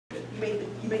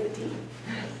you made the team.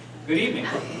 Good evening,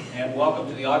 and welcome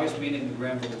to the August meeting of the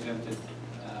Granville Exempted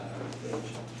Village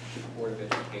Board of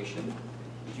Education.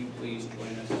 Would you please join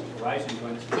us, rise and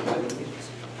join us in the Pledge of Allegiance.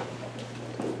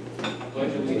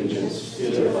 Pledge of Allegiance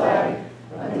to the flag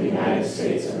of the United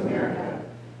States of America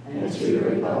and to the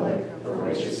republic for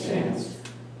which it stands,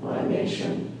 one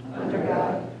nation, under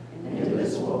God,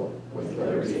 indivisible, with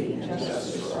liberty and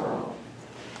justice for all.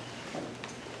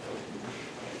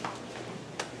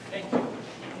 Thank you.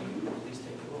 Please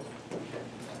take the roll.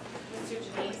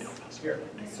 Mr. Janice? Here.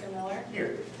 Mr. Miller?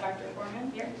 Here. Dr.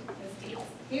 Foreman? Here. Ms. Dietz?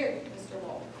 Here. Mr.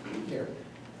 Wolf? Here.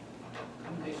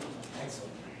 Accommodations.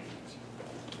 Excellent.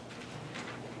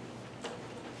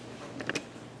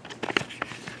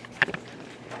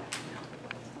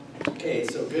 Okay,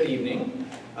 so good evening.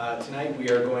 Tonight we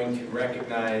are going to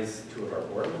recognize two of our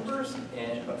board members,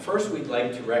 but first we'd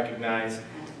like to recognize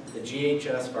the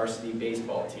GHS varsity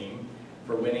baseball team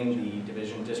for winning the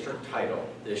division district title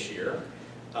this year.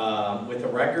 With a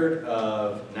record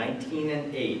of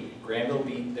 19-8, Granville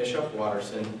beat Bishop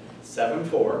Watterson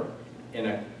 7-4 in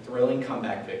a thrilling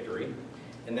comeback victory,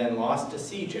 and then lost to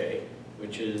CJ,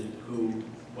 who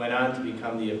went on to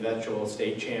become the eventual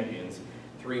state champions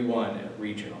 3-1 at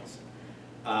regionals.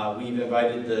 We've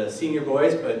invited the senior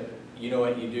boys, but you know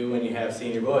what you do when you have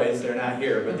senior boys. They're not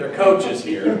here, but their coach is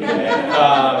here.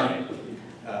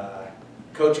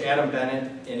 Coach Adam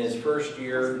Bennett, in his first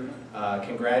year,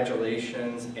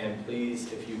 congratulations, and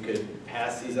please, if you could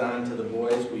pass these on to the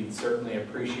boys, we'd certainly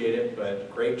appreciate it, but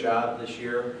great job this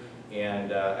year,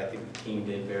 and I think the team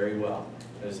did very well.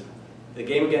 It was the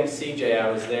game against CJ, I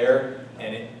was there,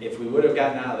 and if we would have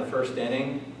gotten out of the first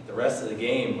inning, the rest of the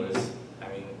game was,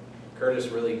 Curtis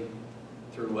really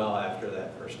threw well after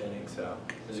that first inning, so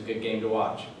it was a good game to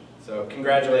watch. So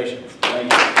congratulations.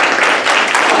 Thank you.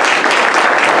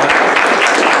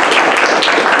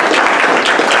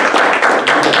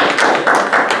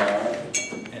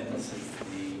 And this is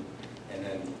and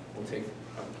then we'll take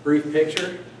a brief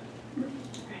picture.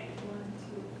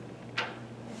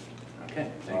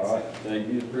 Okay, thanks. All right,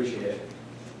 thank you. Appreciate it.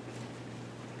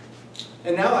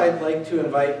 And now I'd like to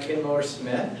invite Kinmore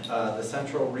Smith, the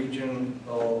Central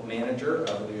Regional Manager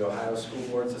of the Ohio School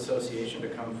Boards Association, to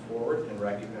come forward and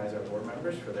recognize our board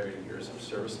members for their years of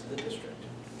service to the district.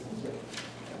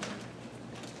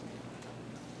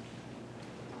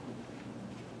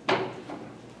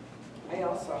 I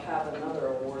also have another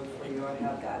award for you. I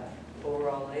have that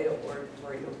overall A award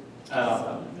for you.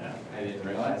 Oh, no, I didn't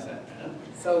realize that.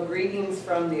 So greetings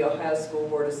from the Ohio School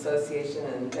Board Association,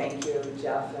 and thank you,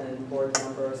 Jeff and board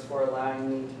members, for allowing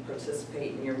me to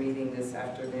participate in your meeting this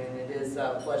afternoon. It is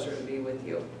a pleasure to be with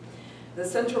you. The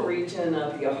Central Region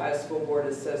of the Ohio School Board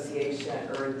Association,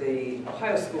 or the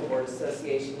Ohio School Board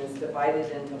Association, is divided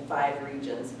into 5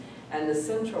 regions, and the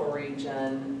Central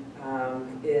Region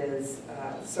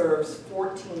serves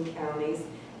 14 counties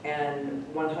and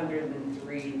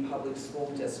 103 public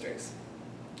school districts.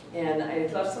 And I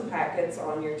left some packets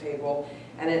on your table,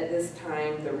 and at this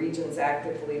time the region's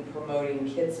actively promoting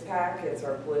Kids PAC. It's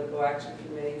our political action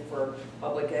committee for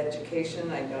public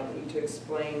education. I don't need to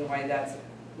explain why that's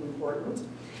important.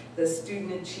 The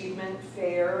Student Achievement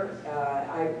Fair,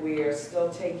 we are still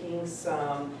taking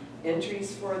some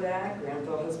entries for that.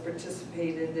 Granville has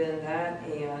participated in that,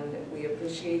 and we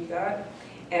appreciate that.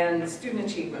 And Student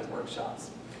Achievement Workshops.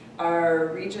 Our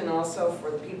region also,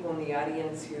 for the people in the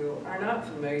audience who are not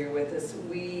familiar with this,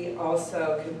 we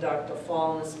also conduct a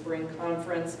fall and a spring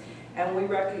conference, and we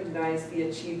recognize the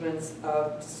achievements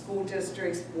of school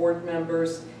districts, board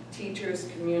members, teachers,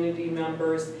 community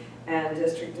members, and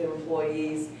district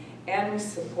employees, and we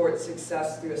support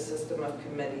success through a system of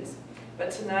committees. But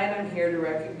tonight I'm here to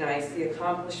recognize the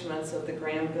accomplishments of the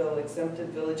Granville Exempted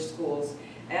Village Schools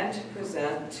and to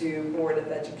present to Board of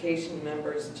Education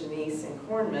members Janice and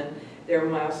Kornman their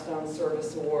Milestone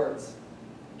Service Awards.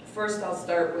 First, I'll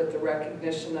start with the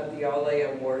recognition of the All-A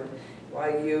Award.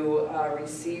 While you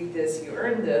received this, you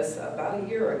earned this about a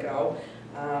year ago.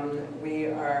 We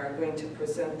are going to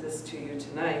present this to you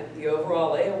tonight. The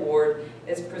overall A Award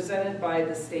is presented by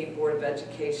the State Board of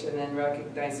Education and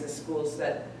recognizes schools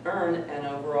that earn an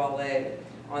overall A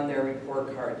on their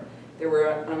report card. There were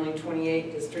only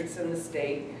 28 districts in the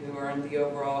state who earned the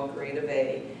overall grade of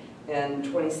A in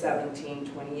 2017,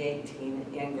 2018,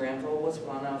 and Granville was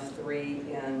one of 3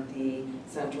 in the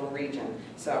Central Region.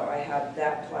 So I have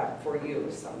that plaque for you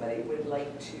if somebody would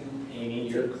like to. Amy,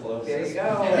 you're closest. There you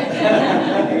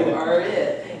go. You are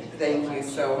it. Thank you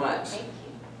so much.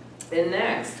 And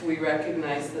next, we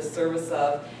recognize the service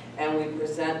of, and we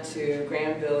present to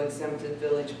Granville Exempted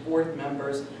Village board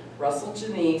members Russell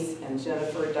Janice and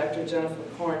Dr. Jennifer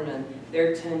Kornman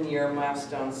their 10-year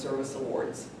milestone service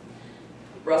awards.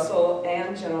 Russell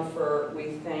and Jennifer,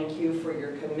 we thank you for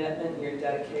your commitment and your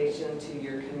dedication to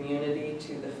your community,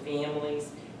 to the families,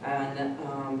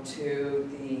 and to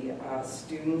the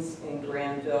students in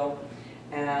Granville.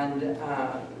 And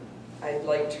I'd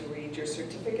like to read your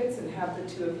certificates and have the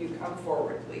two of you come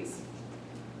forward, please.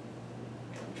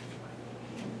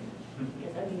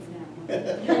 That's a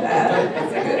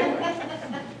good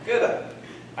one. Good.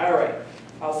 All right.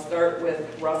 I'll start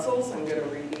with Russell's. I'm going to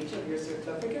read each of your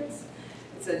certificates.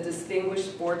 It's a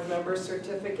Distinguished Board Member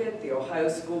Certificate. The Ohio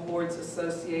School Boards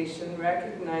Association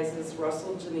recognizes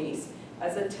Russell Janice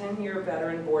as a 10-year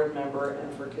veteran board member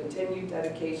and for continued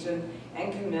dedication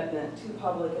and commitment to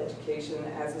public education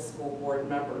as a school board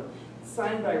member.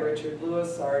 Signed by Richard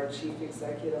Lewis, our Chief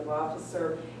Executive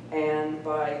Officer, and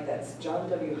by, that's John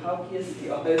W. Halkias,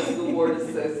 the Ohio School Board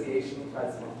Association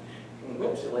President.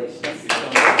 Congratulations.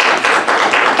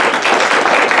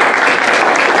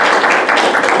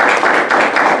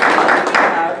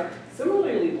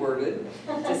 Similarly worded,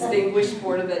 Distinguished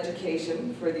Board of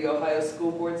Education for the Ohio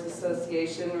School Boards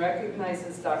Association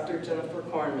recognizes Dr. Jennifer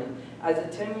Kornman as a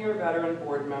 10-year veteran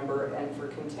board member and for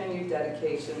continued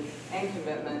dedication and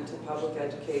commitment to public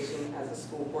education as a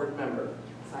school board member.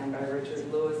 Signed by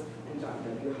Richard Lewis and John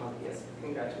W. Halkias.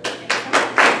 Congratulations.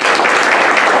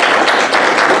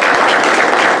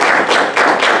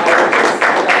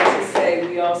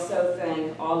 We also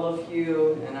thank all of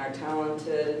you and our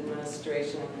talented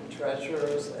administration and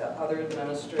treasurers, other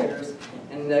administrators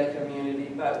in the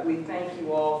community. But we thank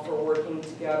you all for working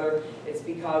together. It's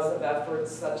because of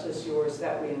efforts such as yours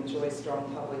that we enjoy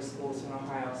strong public schools in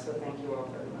Ohio. So thank you all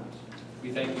very much.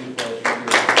 We thank you for your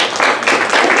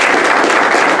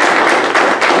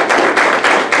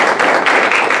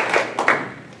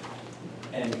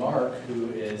And Mark,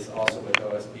 who is also with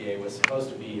OSBA, was supposed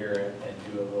to be here and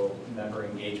do a little member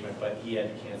engagement, but he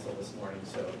had to cancel this morning,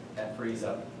 so that frees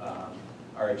up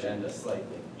our agenda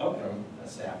slightly from a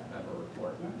staff member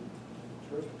report.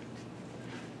 Terrific.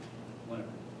 Want to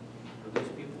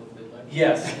release people if they'd like?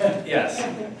 Yes, yes.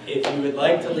 If you would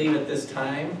like to leave at this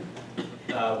time,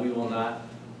 we will not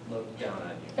look down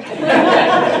on you.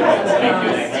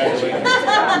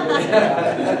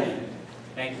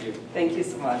 Thank you. Thank you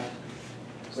so much.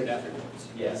 Staff reports.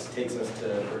 Yes, takes us to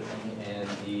Brittany and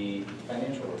the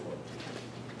financial report.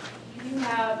 You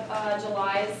have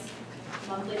July's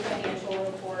monthly financial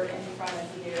report in front of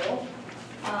you.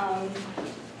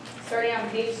 Starting on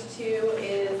page 2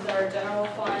 is our general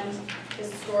fund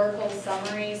historical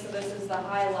summary. So this is the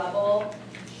high level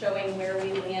showing where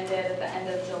we landed at the end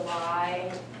of July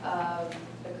of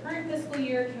the current fiscal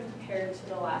year compared to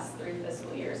the last 3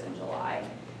 fiscal years in July.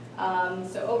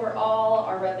 So overall,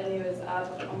 our revenue is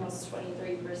up almost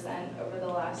 23% over the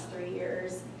last 3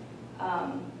 years.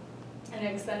 And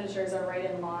expenditures are right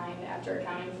in line after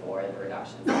accounting for the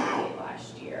reductions we made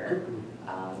last year.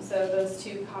 So those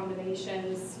two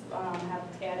combinations have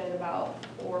added about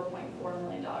 $4.4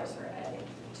 million to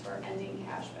our ending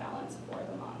cash balance for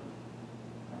the month.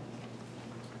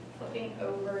 Flipping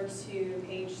over to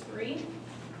page 3,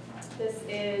 this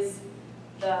is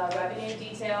the revenue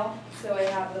detail. So I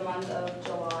have the month of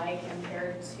July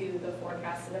compared to the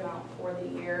forecasted amount for the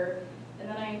year. And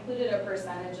then I included a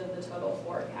percentage of the total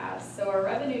forecast. So our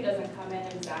revenue doesn't come in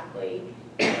exactly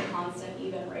at a constant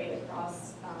even rate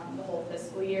across the whole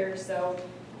fiscal year. So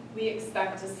we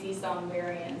expect to see some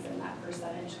variance in that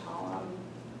percentage column.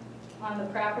 On the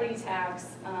property tax,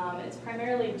 it's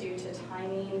primarily due to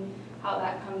timing, how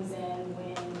that comes in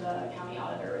when the county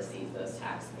auditor receives those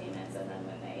tax payments and then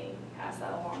when they pass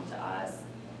that along to us.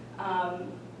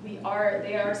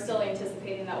 They are still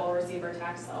anticipating that we'll receive our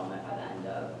tax settlement by the end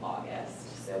of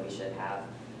August. So we should have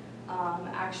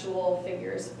actual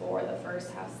figures for the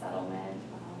first half settlement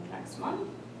next month.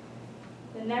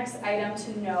 The next item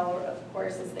to note, of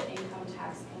course, is the income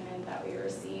tax payment that we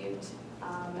received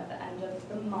at the end of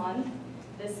the month.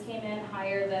 This came in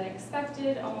higher than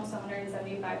expected, almost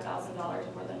 $175,000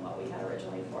 more than what we had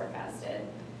originally forecasted.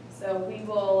 So we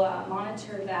will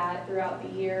monitor that throughout the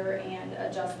year and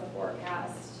adjust the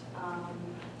forecast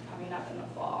coming up in the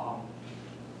fall.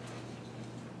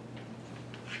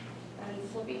 And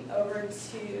flipping over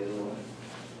to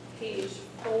page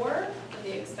 4 for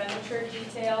the expenditure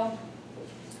detail.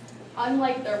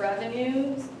 Unlike the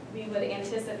revenues, we would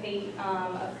anticipate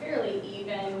a fairly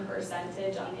even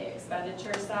percentage on the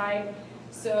expenditure side.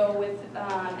 So with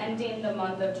ending the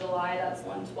month of July, that's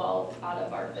 1/12 out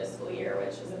of our fiscal year,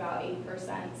 which is about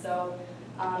 8%. So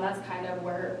that's kind of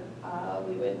where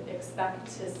we would expect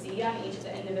to see on each of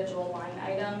the individual line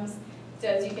items. So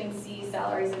as you can see,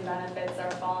 salaries and benefits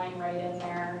are falling right in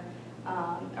there.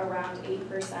 around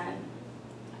 8%.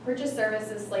 Purchase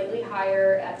service is slightly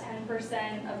higher at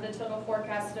 10% of the total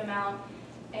forecasted amount,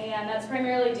 and that's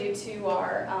primarily due to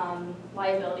our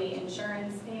liability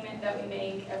insurance payment that we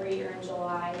make every year in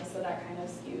July, so that kind of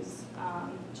skews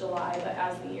July, but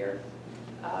as the year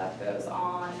goes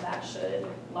on, that should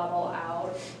level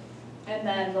out. And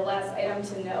then the last item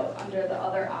to note, under the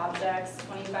other objects,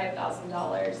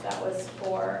 $25,000, that was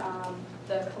for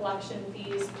the collection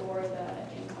fees for the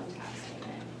income tax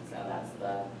payment. So that's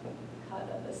the cut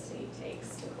that the state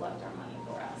takes to collect our money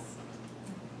for us.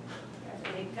 That's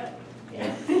a big cut.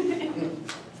 Yeah.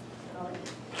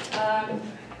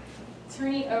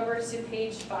 Turning over to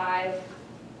page 5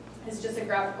 is just a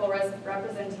graphical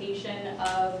representation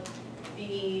of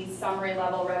the summary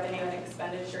level revenue and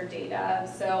expenditure data.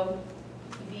 So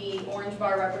the orange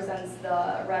bar represents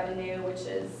the revenue, which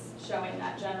is showing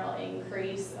that general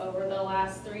increase over the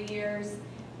last 3 years,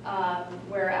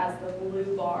 whereas the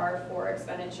blue bar for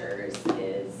expenditures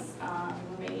is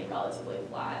remaining relatively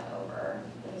flat over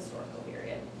the historical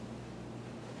period.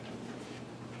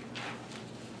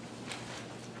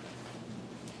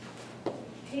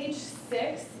 Page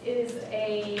 6 is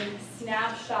a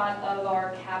snapshot of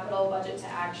our capital budget to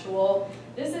actual.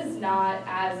 This is not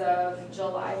as of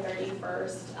July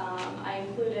 31st. I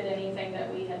included anything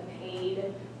that we had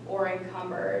paid or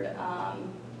encumbered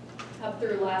up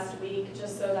through last week,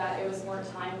 just so that it was more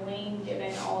timely,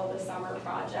 given all of the summer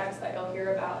projects that you'll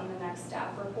hear about in the next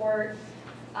staff report.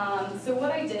 So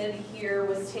what I did here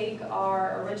was take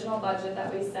our original budget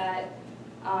that we set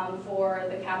for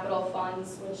the capital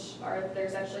funds, which are,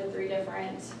 there's actually 3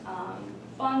 different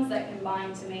funds that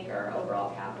combine to make our overall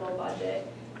capital budget.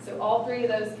 So all 3 of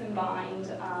those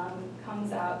combined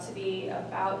comes out to be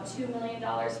about $2 million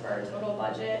for our total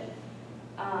budget.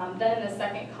 Then in the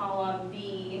second column,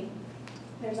 B,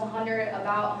 there's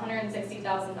about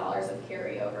 $160,000 of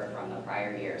carryover from the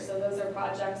prior year. So those are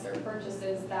projects or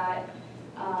purchases that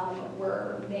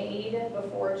were made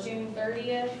before June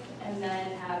 30th and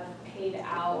then have paid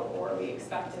out, or we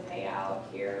expect to pay out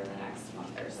here in the next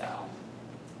month or so.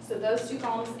 So those 2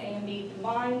 columns, A and B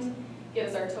combined,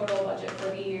 gives our total budget for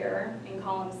the year in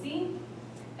column C.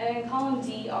 And in column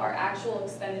D are actual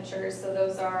expenditures, so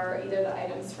those are either the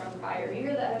items from prior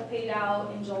year that have paid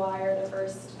out in July or the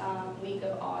first week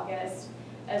of August,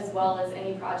 as well as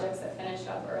any projects that finished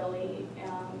up early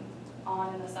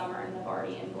on in the summer and have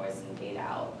already invoiced and paid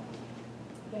out.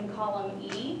 Then column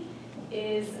E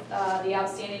is the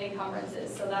outstanding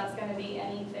encumbrances, so that's going to be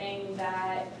anything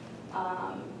that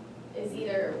is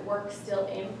either work still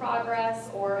in progress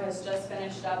or has just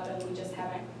finished up and we just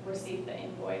haven't received the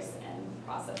invoice and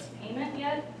processed payment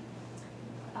yet.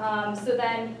 So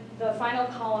then the final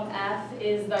column F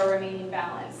is the remaining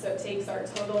balance. So it takes our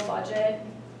total budget,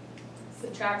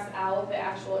 subtracts out the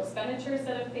actual expenditures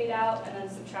that have paid out, and then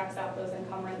subtracts out those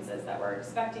encumbrances that we're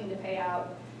expecting to pay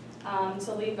out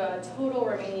to leave a total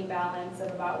remaining balance of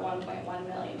about $1.1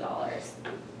 million.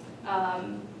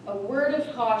 A word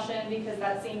of caution, because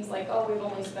that seems like, oh,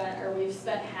 we've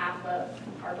spent half of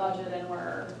our budget and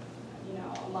we're,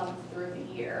 a month through the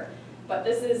year. But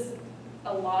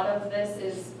a lot of this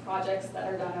is projects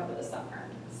that are done over the summer.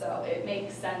 So it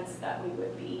makes sense that we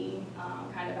would be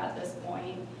kind of at this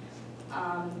point.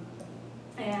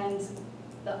 And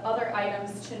the other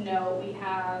items to note, we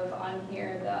have on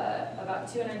here about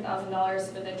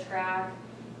 $200,000 for the track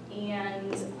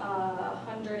and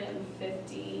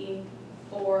 $150,000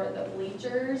 for the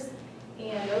bleachers,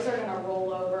 and those are going to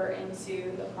roll over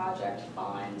into the project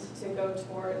fund to go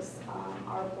towards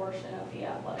our portion of the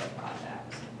athletic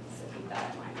project. So keep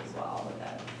that in mind as well with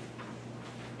that.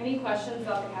 Any questions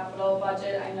about the capital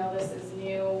budget? I know this is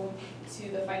new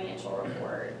to the financial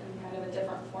report and kind of a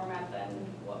different format than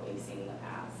what we've seen in the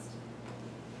past.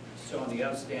 So on the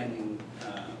outstanding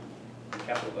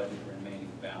capital budget remaining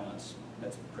balance,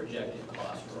 that's projected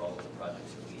cost for all of the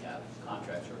projects that we have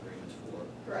contracts or agreements for.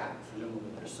 Correct.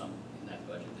 Presumably there's some in that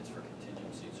budget that's for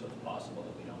contingency, so it's possible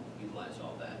that we don't utilize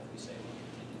all that if we save on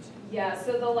contingency. Yeah,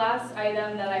 so the last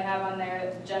item that I have on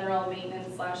there, general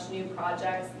maintenance / new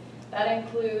projects, that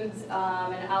includes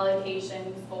an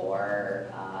allocation for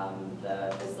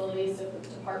the facilities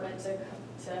department to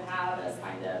have as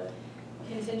kind of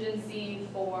contingency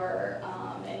for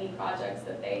any projects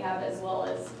that they have, as well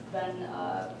as then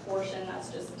a portion that's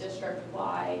just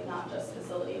district-wide, not just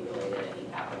facility-related, any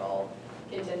capital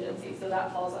contingency. So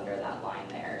that falls under that line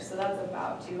there. So that's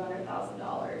about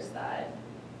 $200,000 that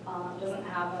doesn't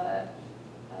have a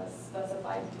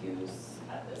specified use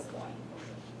at this point.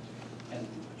 And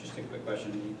just a quick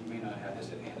question, you may not have this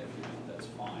at hand, if you don't, that's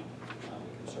fine.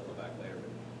 We can circle back later.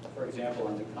 But for example,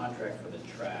 on the contract for the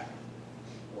track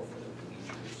or for the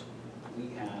bleachers, we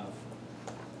have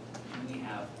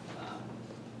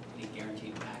any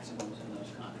guaranteed maximums in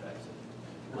those contracts of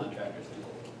contractors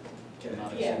that will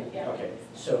not Yeah, exceed? yeah. Okay,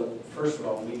 so first of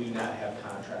all, we do not have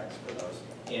contracts for those.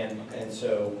 And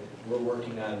so we're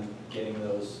working on getting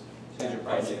those. These are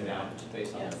budgeted amounts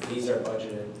based on. Yes. These are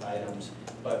budgeted items,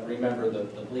 but remember the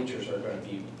bleachers are going to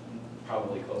be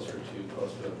probably close to $1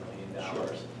 million.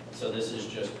 Sure. So this is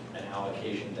just an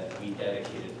allocation that we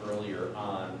dedicated earlier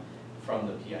on from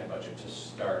the PI budget to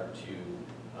start to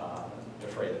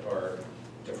defray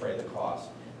the cost.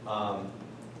 And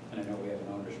I know we have an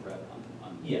owner's rep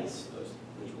on Yes. those,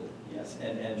 which will. Yes,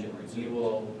 and we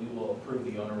will approve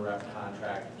the owner rep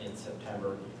contract in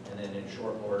September, and then in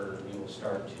short order, we will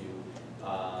start to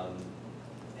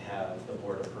have the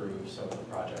board approve some of the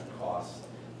project costs.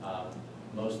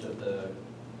 Most of the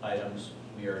items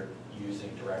we are using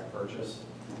direct purchase,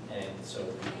 and so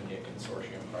we can get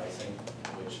consortium pricing,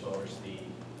 which lowers the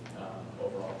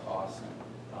overall cost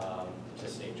to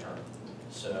state term.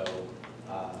 So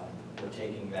we're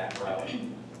taking that route.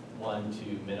 One, to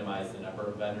minimize the number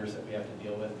of vendors that we have to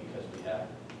deal with, because we have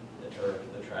the turf,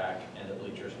 the track, and the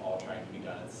bleachers all trying to be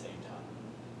done at the same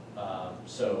time.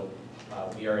 So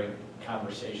we are in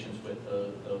conversations with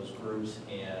those groups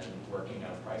and working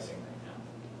on pricing right now.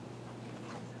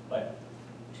 But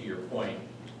to your point,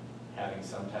 having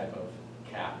some type of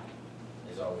cap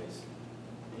is always,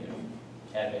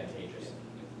 advantageous. If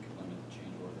we can limit the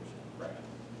change orders. Right.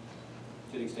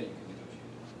 To the extent you can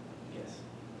negotiate. Yes.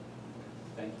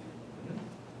 Thank you.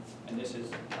 And this is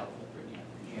helpful, Brittany, I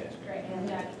appreciate it. Great, and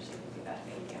Jack, you should do that,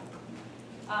 thank you.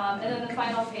 And then the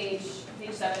final page,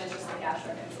 page 7, is just the cash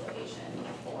reconciliation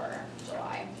for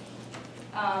July.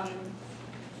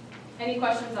 Any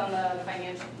questions on the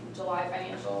July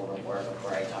financial report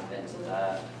before I jump into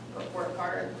the report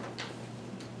card?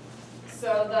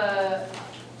 So the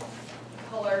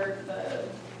color, the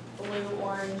blue,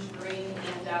 orange, green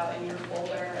handout in your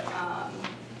folder, I'm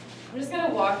just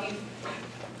gonna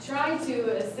try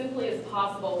to, as simply as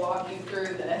possible, walk you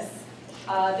through this.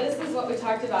 This is what we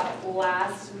talked about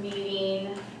last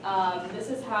meeting. This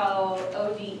is how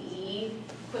ODE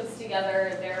puts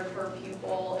together their per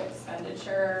pupil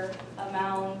expenditure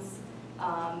amounts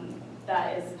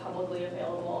that is publicly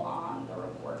available on the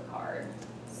report card.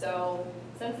 So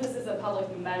since this is a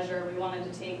public measure, we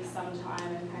wanted to take some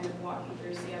time and kind of walk you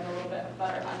through so you have a little bit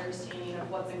better understanding of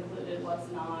what's included, what's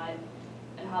not,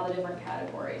 and how the different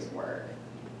categories work.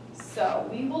 So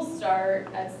we will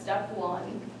start at step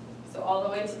 1, so all the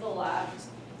way to the left.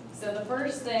 So the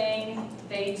first thing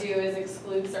they do is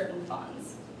exclude certain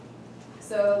funds.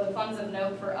 So the funds of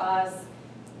note for us,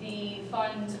 the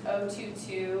Fund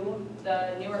 022,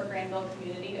 the Newark Granville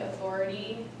Community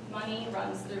Authority money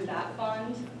runs through that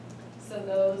fund.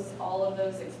 So all of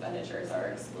those expenditures are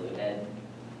excluded,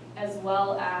 as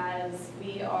well as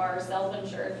we are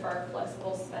self-insured for our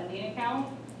flexible spending account.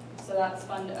 So that's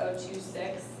Fund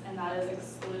 026, and that is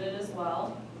excluded as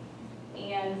well.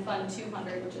 And Fund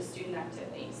 200, which is student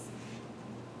activities.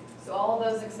 So all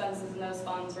of those expenses and those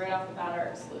funds right off the bat are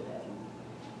excluded.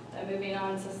 Then moving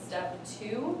on to step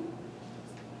 2,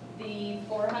 the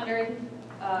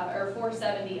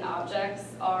 470 objects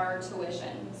are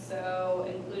tuition. So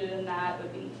included in that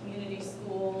would be community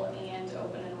school and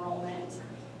open enrollment,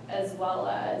 as well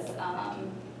as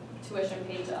tuition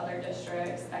paid to other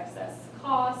districts, excess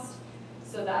cost.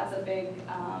 So that's a big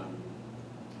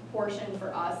portion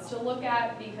for us to look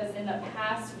at, because in the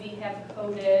past we have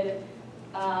coded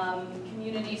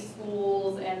community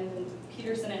schools and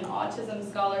Peterson and autism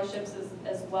scholarships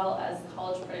as well as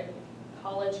college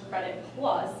credit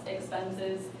plus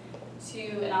expenses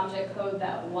to an object code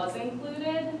that was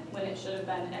included when it should have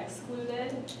been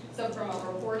excluded. So from a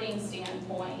reporting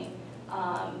standpoint,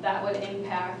 that would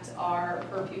impact our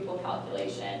per pupil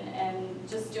calculation, and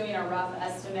just doing a rough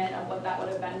estimate of what that would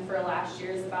have been for last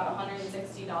year is about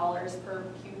 $160 per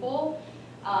pupil.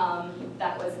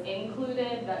 That was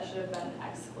included, that should have been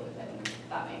excluded, if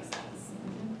that makes sense.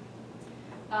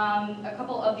 A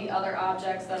couple of the other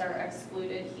objects that are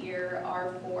excluded here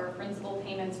are for principal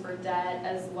payments for debt,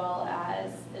 as well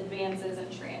as advances and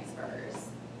transfers.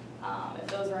 If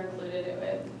those were included, it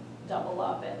would double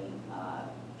up and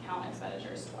count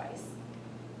expenditures twice.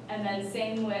 And then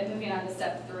same with, moving on to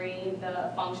step 3,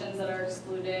 the functions that are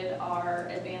excluded are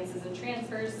advances and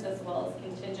transfers, as well as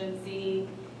contingency,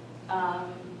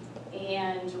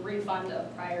 and refund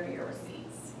of prior year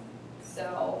receipts.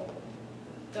 So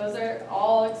those are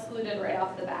all excluded right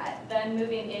off the bat. Then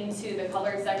moving into the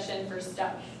colored section for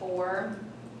step 4,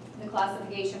 the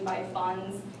classification by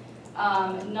funds.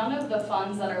 None of the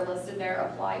funds that are listed there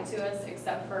apply to us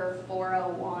except for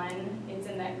 401. It's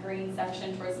in that green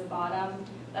section towards the bottom.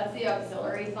 That's the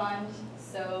auxiliary fund.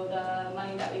 So the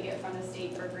money that we get from the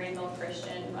state for Granville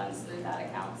Christian runs through that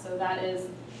account. So that is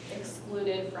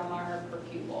excluded from our per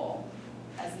pupil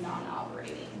as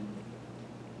non-operating.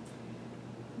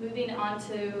 Moving on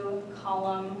to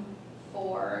column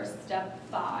 4, step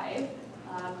 5,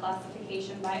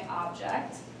 classification by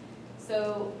object.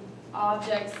 So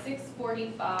object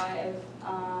 645,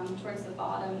 towards the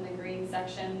bottom in the green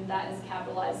section, that is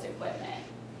capitalized equipment.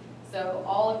 So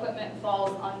all equipment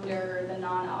falls under the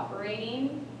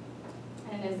non-operating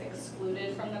and is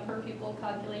excluded from the per pupil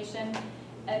calculation.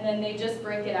 And then they just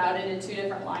break it out into 2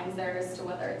 different lines there as to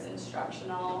whether it's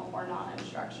instructional or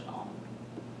non-instructional.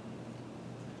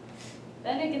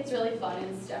 Then it gets really fun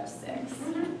in step 6,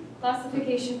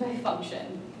 classification by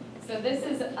function. So this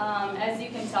is, as you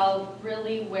can tell,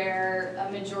 really where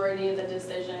a majority of the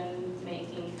decision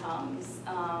making comes,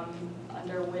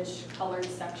 under which colored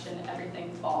section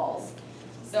everything falls.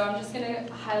 So I'm just going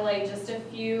to highlight just a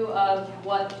few of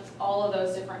what all of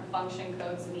those different function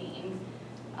codes mean.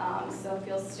 So if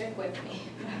you'll stick with me.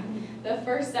 The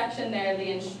first section there,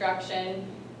 the instruction,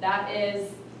 that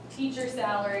is teacher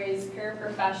salaries,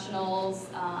 paraprofessionals,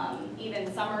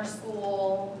 even summer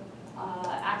school,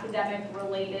 academic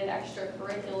related,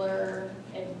 extracurricular,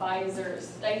 advisors,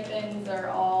 stipends are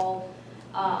all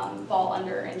fall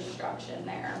under instruction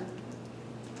there.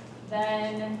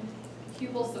 Then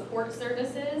pupil support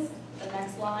services, the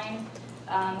next line,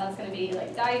 that's going to be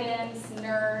like guidance,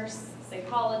 nurse,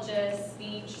 psychologist,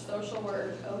 speech, social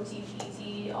work, OT,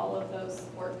 PT, all of those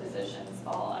support positions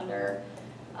fall under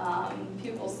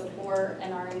pupil support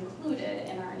and are included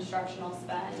in our instructional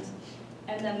spend.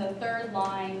 And then the third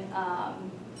line,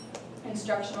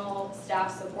 instructional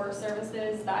staff support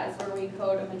services, that is where we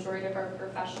code a majority of our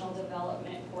professional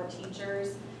development for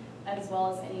teachers, as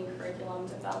well as any curriculum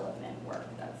development work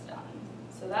that's done.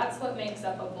 So that's what makes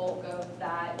up a bulk of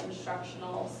that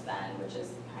instructional spend, which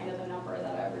is kind of the number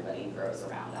that everybody throws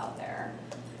around out there.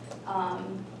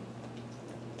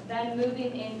 Then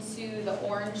moving into the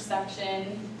orange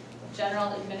section,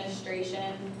 general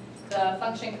administration, the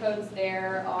function codes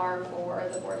there are for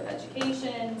the Board of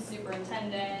Education,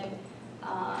 superintendent,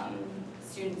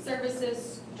 student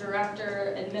services,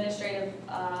 director, administrative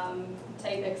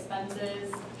type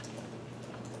expenses.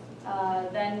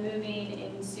 Then moving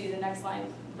into the next line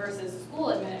versus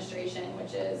school administration,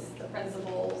 which is the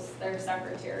principals, their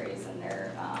secretaries, and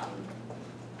their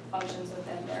functions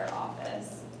within their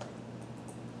office.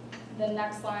 The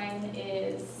next line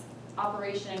is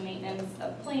operation and maintenance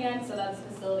of plants, so that's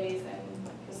facilities and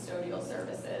custodial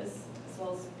services, as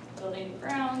well as building and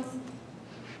grounds.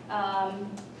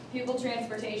 Pupil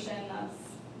transportation, that's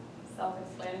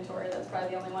self-explanatory, that's probably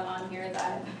the only one on here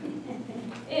that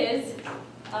is.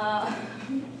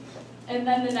 And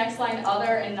then the next line,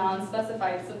 other and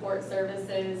non-specified support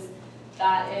services,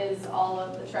 that is all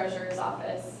of the treasurer's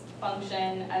office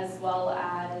function, as well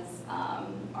as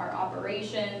our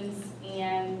operations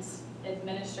and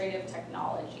administrative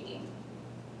technology.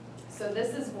 So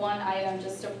this is one item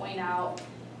just to point out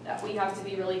that we have to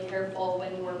be really careful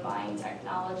when we're buying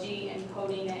technology and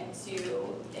coding it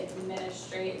to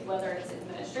administrate, whether it's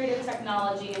administrative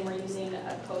technology and we're using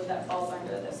a code that falls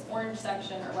under this orange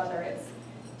section, or whether it's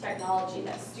technology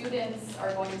that students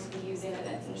are going to be using and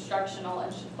it's instructional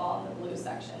and should fall in the blue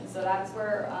section. So that's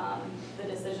where the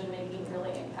decision making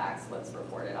really impacts what's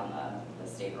reported on the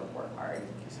state report card.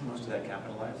 Isn't most of that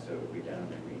capitalized, so it would be down in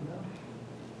the green though?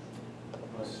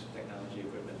 Most technology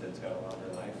equipment that's got a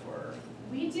longer life, or?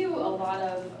 We do a lot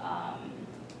of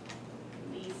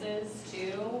leases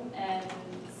too, and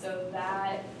so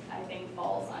that I think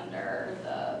falls under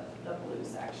the blue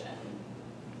section.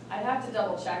 I'd have to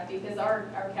double check because our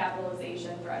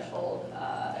capitalization threshold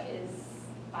is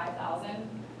 5,000.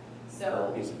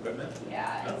 So Piece of equipment?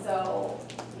 yeah, and so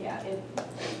yeah, it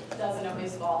doesn't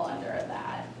always fall under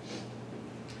that,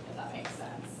 if that makes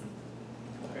sense.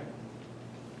 Okay.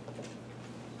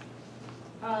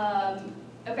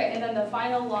 Okay, and then the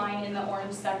final line in the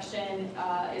orange section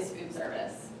is food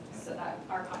service. So that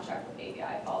our contract with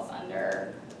ABI falls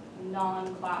under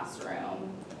non-classroom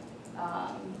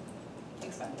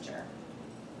expenditure.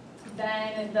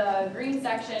 Then the green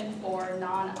section for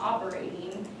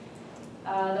non-operating,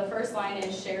 the first line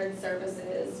is shared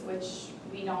services, which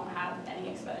we don't have any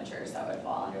expenditures that would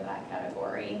fall under that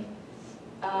category.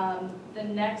 The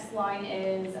next line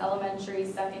is elementary,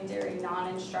 secondary,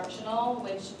 non-instructional,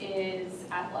 which is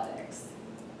athletics.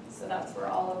 So that's where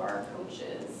all of our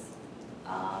coaches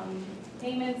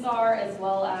payments are, as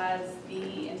well as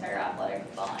the entire athletic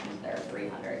fund. Their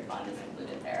 300 fund is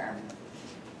included there.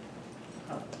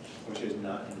 Which is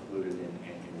not included in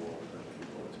annual per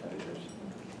pupil expenditures?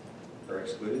 Or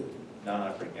excluded?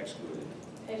 Non-operating excluded.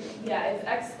 Yeah, it's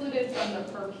excluded from the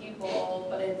per pupil,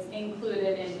 but it's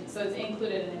included in, so it's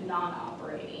included in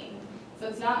non-operating. So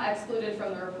it's not excluded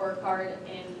from the report card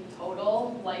in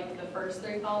total, like the first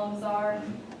 3 columns are,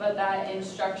 but that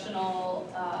instructional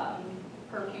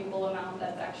per pupil amount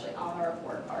that's actually on the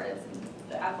report card,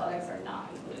 the athletics are not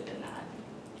included in that.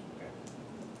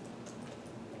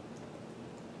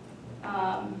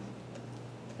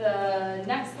 The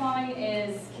next line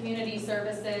is community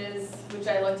services, which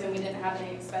I looked and we didn't have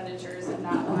any expenditures in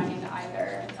that line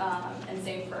either, and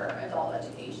same for adult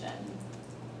education.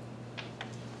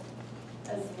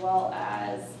 As well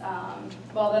as,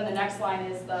 well then the next line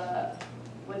is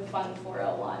with Fund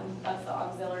 401, that's the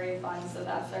auxiliary fund, so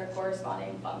that's their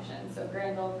corresponding function. So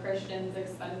Granville Christian's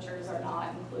expenditures are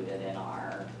not included in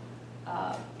our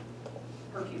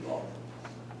per pupil.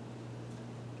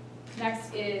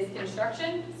 Next is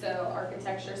construction, so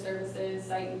architecture services,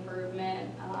 site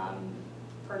improvement,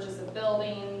 purchase of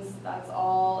buildings, that's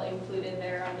all included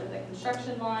there under the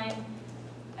construction line.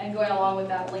 And going along with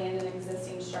that, land and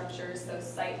existing structures, so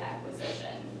site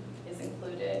acquisition is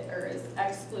included, or is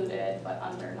excluded, but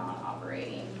under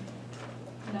non-operating.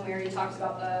 And then we already talked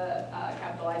about the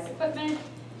capitalized equipment.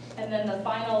 And then the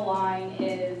final line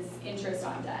is interest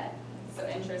on debt. So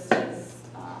interest is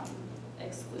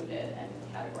excluded and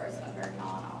categorized under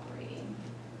non-operating.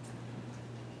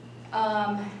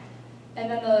 And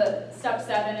then the step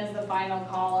 7 is the final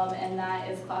column, and that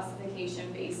is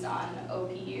classification based on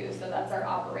OPU. So that's our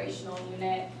operational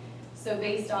unit. So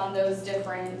based on those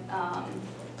different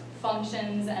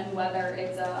functions and whether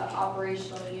it's a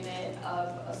operational unit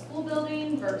of a school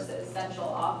building versus central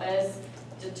office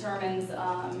determines,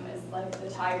 is like the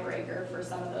tiebreaker for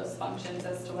some of those functions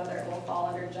as to whether it will fall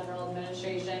under general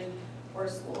administration or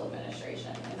school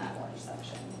administration in that orange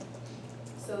section.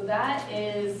 So that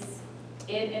is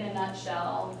it in a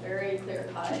nutshell, very clear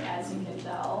cut as you can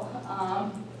tell.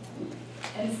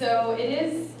 And so it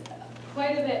is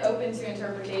quite a bit open to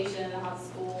interpretation and how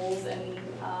schools and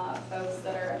folks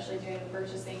that are actually doing the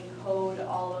purchasing code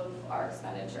all of our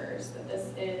expenditures. But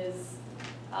this is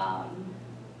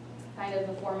kind of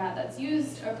the format that's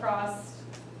used across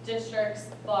districts,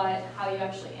 but how you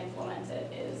actually implement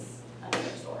it is another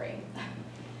story.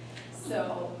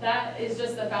 So that is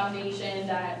just the foundation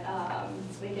that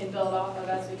we can build off of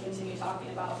as we continue talking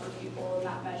about for people in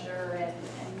that measure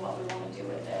and what we want to do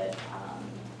with it,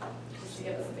 just to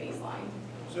give us a baseline.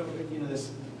 So,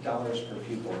 this dollars per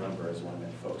pupil number is one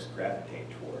that folks gravitate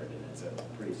toward, and it's a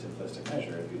pretty simplistic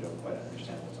measure if you don't quite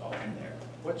understand what's all in there.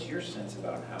 What's your sense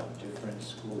about how different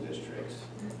school districts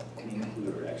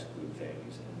include or exclude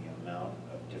things and the amount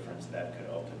of difference that could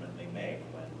ultimately make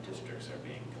when districts are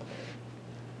being compared?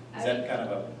 Is that kind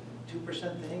of a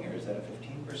 2% thing, or is that a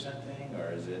 15% thing,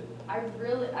 or is it?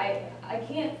 I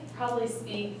can't probably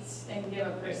speak and give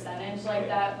a percentage like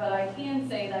that, but I can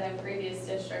say that in previous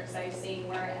districts I've seen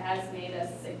where it has made a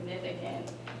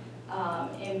significant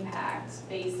impact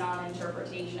based on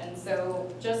interpretation.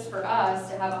 So just for us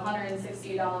to have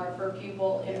 $160 per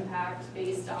pupil impact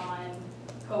based on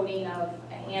coding of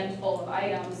a handful of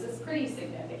items is pretty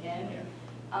significant.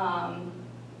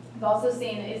 I've also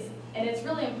seen and it's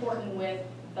really important with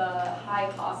the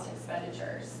high cost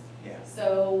expenditures. Yeah.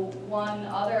 So one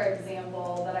other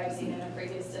example that I've seen in a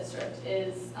previous district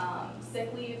is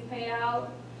sick leave payout.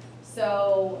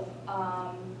 So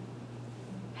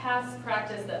past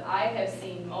practice that I have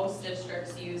seen most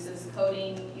districts use is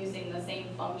coding using the same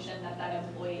function that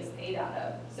employee is paid out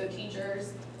of. So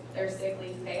teachers, their sick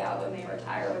leave payout when they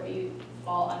retire would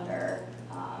fall under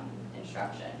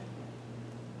instruction.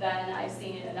 Then I've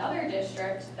seen in another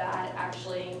district that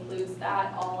actually includes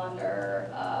that all under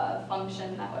a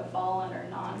function that would fall under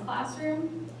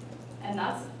non-classroom. And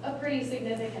that's a pretty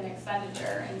significant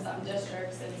expenditure in some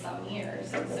districts in some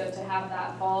years. And so to have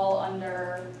that fall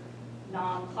under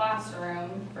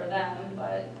non-classroom for them,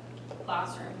 but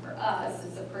classroom for us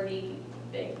is a pretty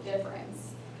big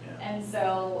difference. Yeah. And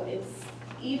so it's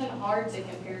even hard to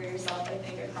compare yourself, I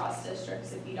think, across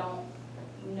districts if you don't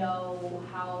know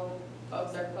how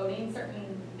folks are coding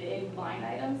certain big line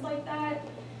items like that.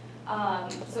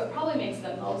 So it probably makes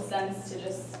the most sense to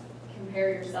just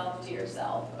compare yourself to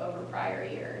yourself over prior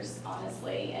years,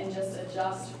 honestly, and just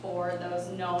adjust for those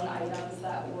known items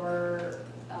that we're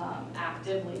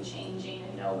actively changing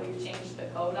and know we've changed the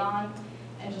code on,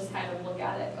 and just kind of look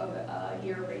at it over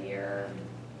year-over-year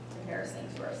comparison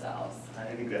to ourselves.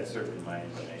 I think that's certainly my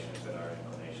inclination, it's been our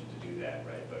inclination to do that,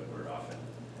 right? But we're often,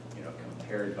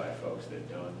 compared by folks that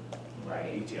don't know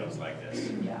details like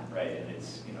this, Yeah. right? And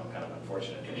it's, kind of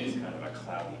unfortunate that it's kind of a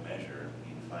cloudy measure.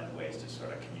 You need to find ways to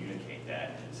sort of communicate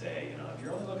that and say, if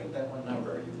you're only looking at that one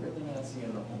number, you're really not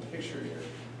seeing the whole picture here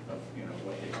of,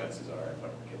 what the expenses are and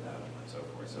what we're getting out of them and so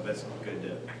forth. So that's good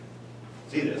to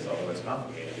see this, although it's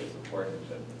complicated, it's important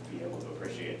to be able to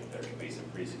appreciate that there can be some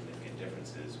pretty significant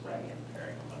differences when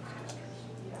comparing amongst districts.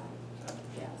 So,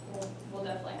 Yeah, we'll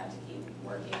definitely have to keep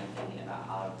working and thinking about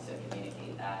how to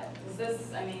communicate that. Because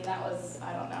that was,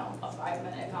 I don't know, a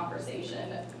 5-minute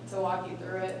conversation to walk you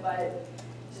through it, but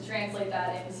to translate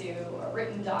that into a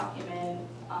written document,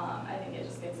 I think it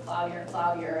just gets cloudier and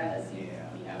cloudier as you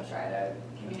try to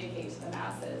communicate to the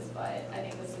masses. But I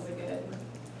think this is a good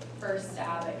first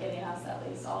stab at getting us at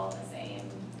least all on the same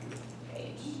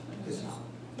page. This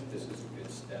is a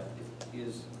good step.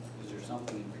 Is there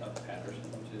something in Cup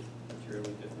Patterson which is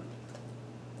materially different?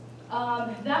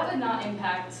 That would not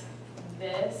impact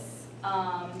this.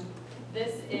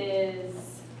 This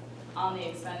is on the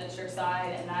expenditure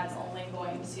side, and that's only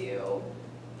going to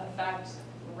affect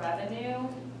revenue.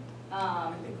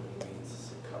 I think what he means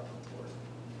is a cup report.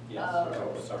 Yes,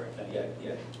 Oh. sorry, thank Yeah,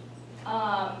 you.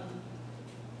 yeah.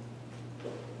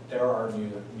 There are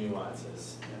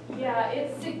nuances. Yeah,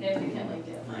 it's significantly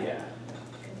different. Yeah.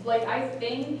 Like, I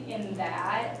think in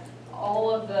that,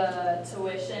 all of the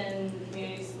tuition,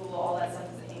 community school, all that stuff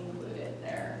is included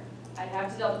there. I'd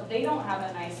have to double, they don't have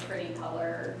a nice pretty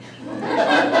color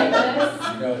like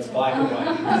this. It's black and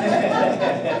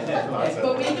white.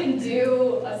 But we can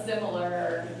do a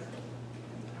similar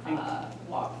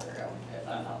walkthrough, if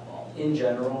that's helpful. In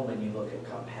general, when you look at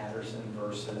Cup Patterson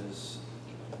versus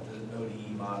the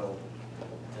ODE model,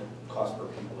 the cost per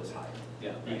pupil is higher.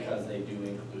 Yeah. Because they do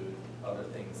include other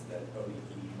things that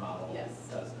ODE model Yes.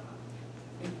 does not.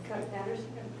 Cup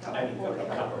Patterson? I mean,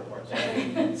 cup reports.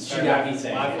 She got me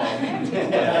saying. My fault.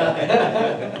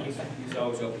 He's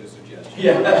always open to suggestions.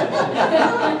 Yeah.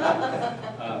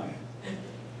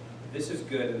 This is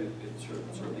good, and it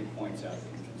certainly points out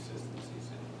inconsistencies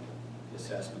in the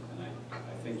assessment, and I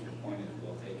think your point is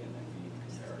well taken, that we need to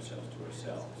compare ourselves to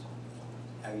ourselves.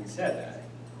 Having said that,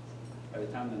 by the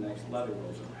time the next levy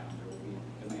rolls around, there will be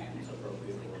demands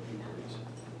appropriate or inquiries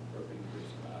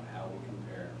about how we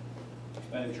compare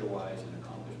expenditure-wise and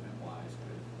accomplishment-wise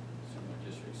with similar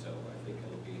districts. So I think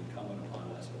it'll be incumbent upon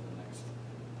us over the next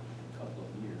couple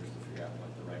of years to figure out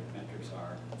what the right metrics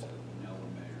are, so that we know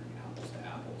we're measuring apples to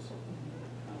apples, to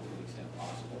the extent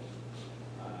possible.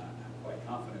 I'm quite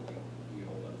confident we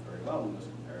hold up very well in those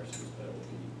comparisons, but it will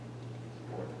be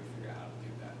important that we figure out how to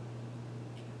do that.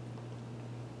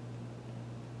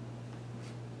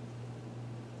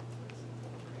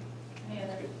 Any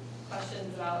other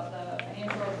questions about the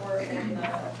financial report or the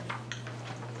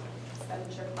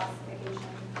expenditure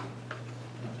classification?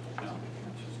 No,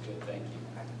 which is good, thank you.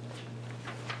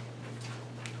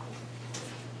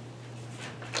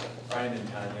 Brian and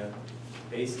Tanya,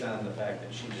 based on the fact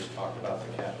that she just talked about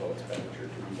the capital expenditure,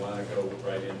 do we want to go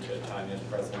right into Tanya's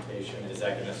presentation? Is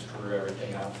that going to screw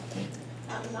everything up?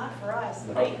 Not for us.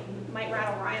 No. Might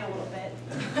rattle Ryan a little bit.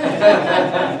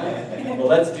 Well,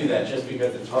 let's do that, just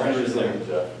because it's fresh in there.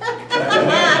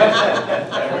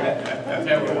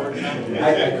 Never working out.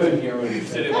 I couldn't hear what you Said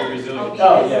said. it very resilient.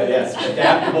 Oh, yeah, yes,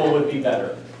 adaptable would be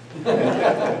better.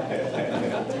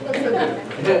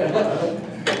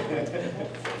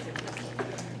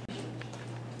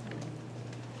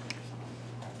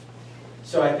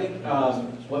 So I think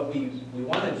what we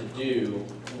wanted to do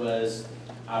was,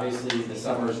 obviously, the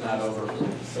summer's not over for the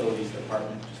facilities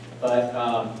department, but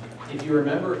if you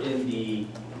remember in the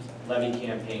levy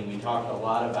campaign, we talked a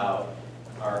lot about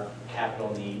our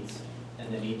capital needs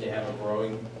and the need to have a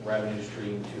growing revenue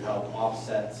stream to help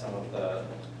offset some of the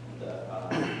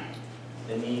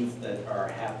needs that are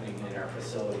happening in our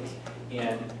facilities.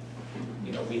 And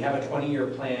we have a 20-year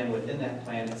plan. Within that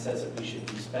plan, it says that we should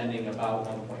be spending about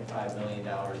 $1.5 million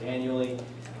annually.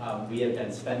 We have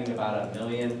been spending about $1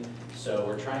 million, so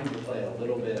we're trying to play a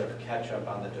little bit of catch-up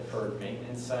on the deferred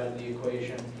maintenance side of the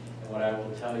equation. And what I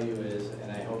will tell you is,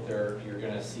 and I hope you're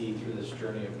going to see through this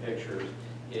journey of pictures,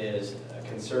 is a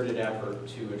concerted effort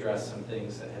to address some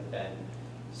things that have been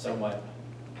somewhat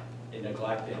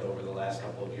neglected over the last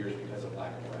couple of years because of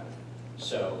lack of revenue.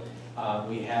 So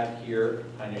we have here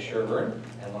Tanya Sherburne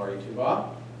and Laurie Tubaugh,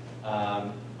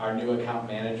 our new account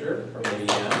manager from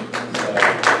ADM. So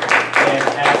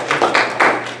fantastic.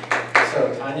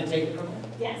 So Tanya, take it from there.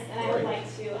 Yes, and I would like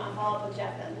to follow up with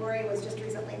Jeff. That Lori was just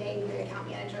recently named the account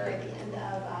manager at the end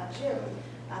of June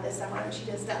this summer, and she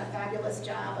has done a fabulous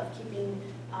job of keeping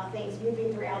things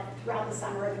moving throughout the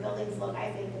summer. The buildings look,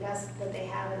 I think, the best that they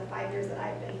have in the 5 years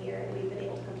I've been here, and we've been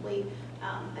able to complete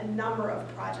a number of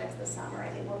projects this summer. I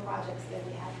think more projects than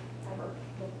we have ever,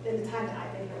 in the time that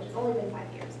I've been here, which has only been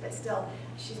 5 years, but still,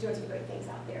 she's doing some great things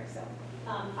out there. So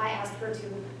I asked her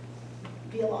to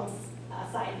be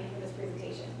alongside me for this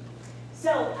presentation.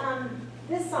 So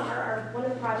this summer, one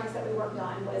of the projects that we worked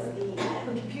on was the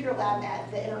computer lab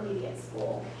at the intermediate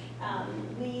school.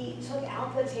 We took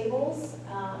out the tables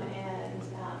and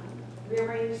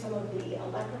rearranged some of the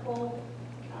electrical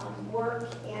work,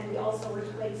 and we also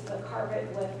replaced the carpet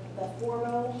with the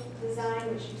Formo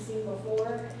design, which you've seen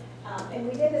before. And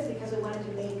we did this because we wanted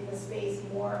to make the space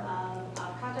more of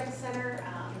a project center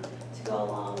to go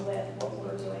along with what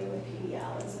we're doing with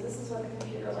PBL. And so this is what the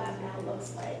computer lab now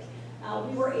looks like.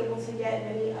 We were able to get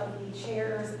many of the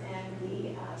chairs and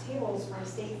the tables from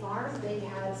State Farm. They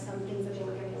had some things that they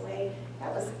were giving away.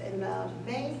 That was in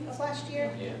May of last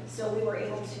year. Yeah. So we were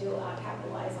able to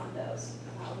capitalize on those.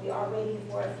 We are waiting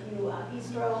for a few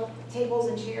bistro tables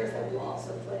and chairs that we will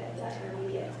also put at the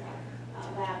intermediate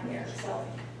lab there. So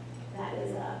that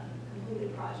is a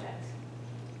completed project.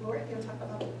 Lori, you want to talk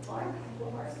about the bar?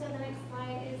 So the next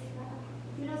slide is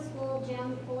the middle school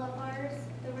gym pull-up bars.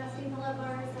 The rusty pull-up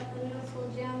bars at the middle school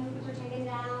gym were taken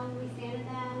down. We sanded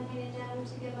them, painted them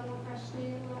to give them a fresh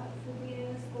new look for the beginning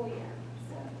of the school year.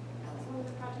 So that was one of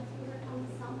the projects we worked on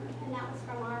this summer, and that was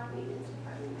from our maintenance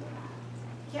department.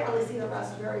 Can't really see the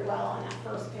rust very well on that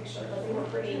first picture, but they were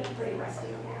pretty rusty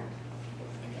in there.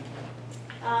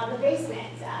 The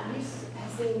basement, you've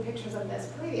seen pictures of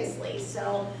this previously,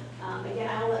 so again,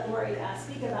 I'll let Lori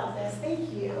speak about this.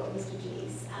 Thank you, Mr.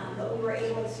 Geese. But we were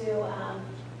able to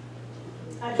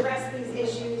address these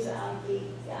issues of the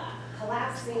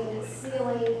collapsing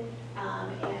ceiling,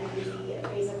 and we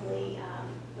basically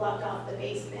blocked off the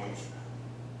basement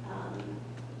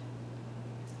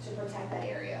to protect that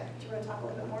area. Do you want to talk a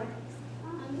little bit more?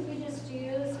 We just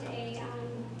used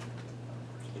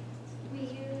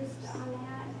on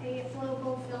that a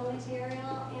flowable fill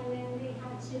material, and then we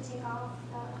had to take off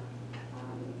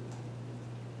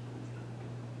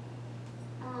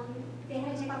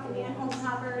the manhole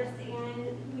covers,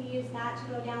 and we used that to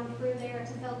go down through there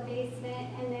to fill the basement,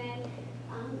 and then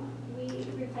we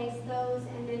replaced those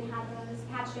and then had those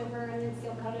patched over and then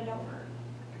seal coated over.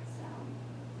 So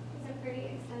it's a pretty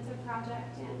extensive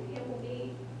project, and it will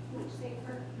be much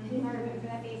safer environment for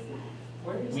that basement.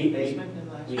 Where is the basement in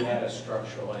last? We had a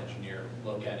structural engineer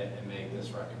look at it and make this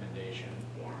recommendation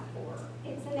Yeah. for.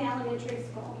 It's in the elementary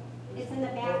school. It's in the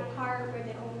back part where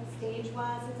the old stage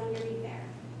was. It's underneath there.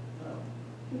 Oh.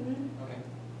 Mm-hmm. Okay.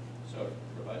 So it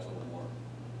provides a little more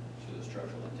to the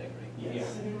structural integrity.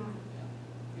 Yes.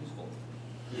 Yeah. Useful.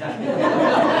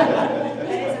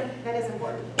 That is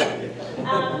important.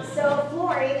 So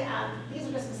flooring, these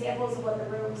are just some samples of what the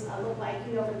rooms look like.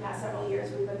 You know, for the past several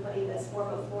years, we've been putting this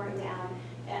Formo flooring down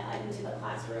into the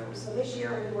classroom. So this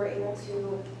year, we were able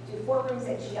to do 4 rooms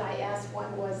at GIS.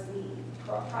 One was the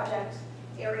project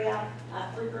area,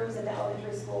 3 rooms at the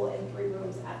elementary school, and 3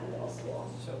 rooms at the middle school.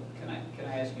 So can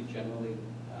I ask you generally,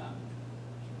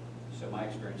 so my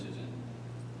experience is in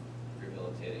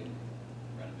rehabilitating,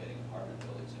 renovating apartment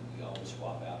buildings, and we always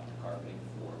swap out the carpeting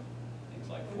for things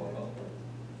like forward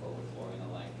flooring and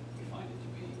the like. We find it to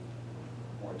be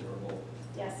more durable,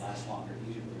 Yes. lasts longer,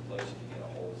 easier to replace if you get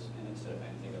holes in instead of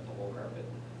anything up the whole carpet,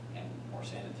 and more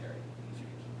sanitary, easier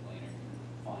to keep cleaner.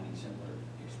 You're finding similar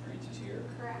experiences here,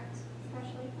 Correct.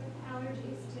 Especially for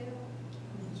allergies too.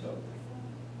 so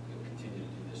you'll continue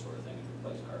to do this sort of thing and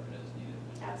replace carpet as needed.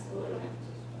 Absolutely.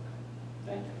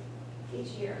 Thank you.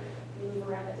 Each year, we move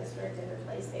around the district and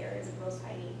replace the areas of most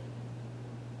high need.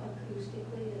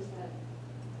 Acoustically, is that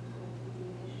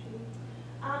an issue?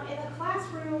 In the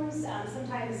classrooms,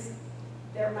 sometimes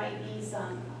there might be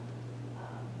some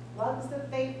lugs that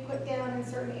they put down in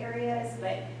certain areas,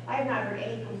 but I have not heard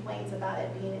any complaints about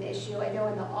it being an issue. I know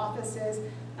in the offices,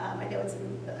 I know it's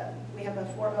in, we have a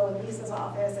Formo in Lisa's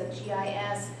office at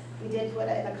GIS. We did put,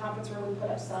 in the conference room, we put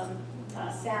up some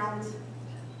sound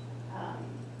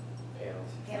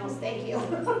panels, thank you.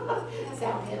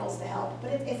 Sound panels to help,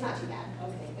 but it's not too bad.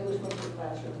 Okay, it was mostly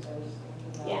classrooms, I was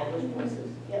thinking about Yeah. other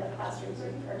places. Yeah, the classrooms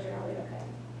are generally okay.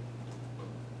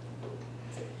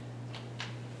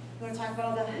 You want to talk about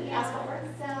all the asphalt work?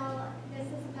 So this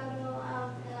is a photo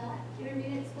of the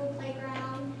intermediate school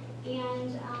playground,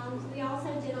 and we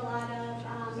also did a lot of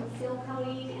seal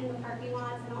coating in the parking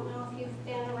lots. I don't know if you've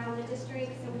been around the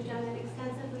district, so we've done an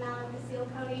extensive amount of the seal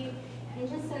coating. And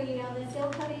just so you know, the seal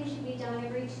coating should be done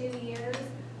every 2 years.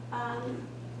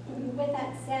 With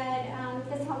that said,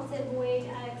 this helps avoid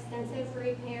extensive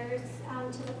repairs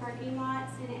to the parking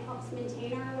lots, and it helps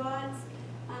maintain our lots.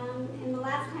 And the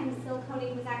last time sill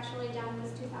coating was actually done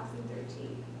was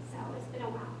 2013, so it's been a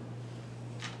while.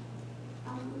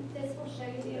 This will show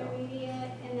you the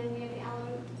intermediate, and then we have the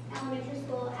elementary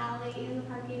school alley in the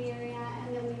parking area,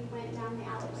 and then we went down the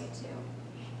alleyway too.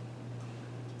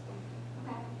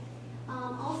 Okay.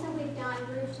 Also, we've done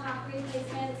rooftop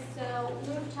replacements, so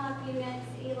rooftop units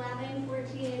 11,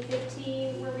 14, and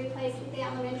 15 were replaced at the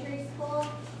elementary school,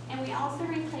 and we also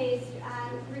replaced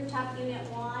rooftop unit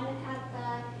 1 at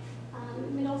the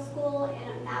middle school,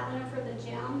 and that one for the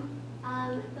gym.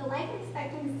 The life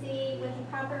expectancy with the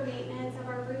proper maintenance of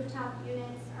our rooftop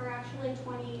units are actually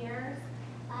 20 years.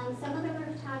 Some of the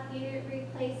rooftop unit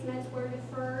replacements were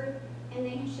deferred, and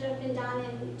they should have been done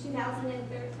in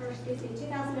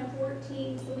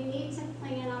 2014. So we need to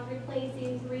plan on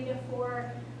replacing 3 to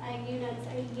 4 units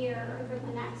a year over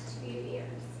the next few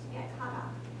years to get caught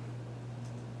up.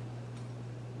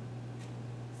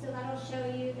 So that'll show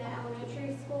you the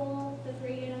elementary school, the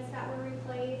 3 units that were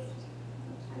replaced.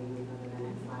 I'll move over to the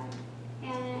next slide.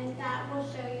 And that will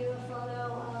show you a photo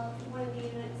of one of the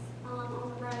units on the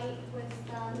right with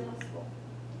the middle school.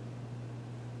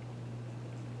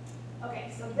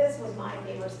 Okay, so this was my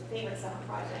favorite summer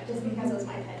project, just because it was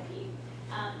my pet peeve.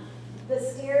 The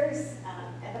stairs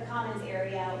at the commons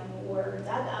area were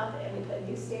dug up, and we put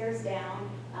new stairs down.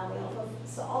 We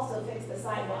also fixed the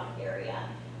sidewalk area.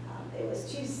 It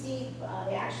was too steep.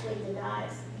 They actually did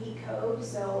not meet code,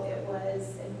 so it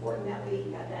was important that we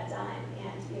got that done.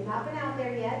 And if you've not been out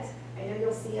there yet, I know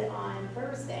you'll see it on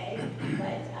Thursday,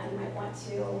 but you might want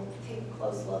to take a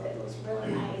close look. It looks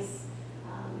really nice.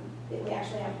 We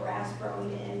actually have grass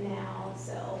growing in now,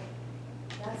 so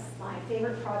that's my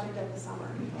favorite project of the summer.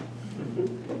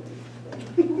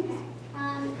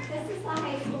 This is the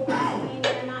high school west wing.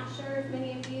 I'm not sure if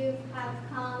many of you have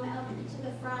come up to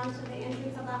the front of the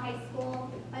entrance of the high school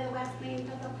by the west wing,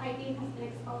 but the piping has been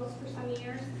exposed for some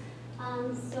years.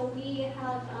 So we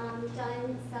have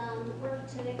done some work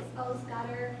to the exposed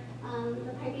gutter.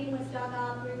 The piping was dug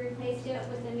up. We replaced it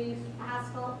with a new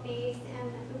asphalt base, and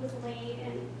it was laid.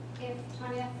 And if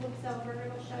Tanya flips over,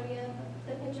 it'll show you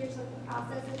the pictures of the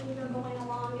process as we were going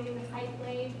along getting the pipe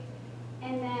laid.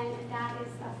 And then that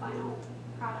is the final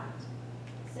product.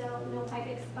 So no pipe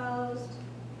exposed,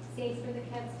 safe for the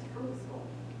kids to come to school.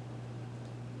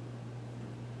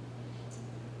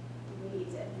 We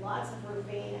did lots of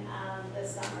roofing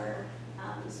this summer,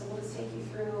 so we'll just take you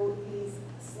through these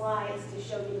slides to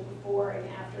show you the before and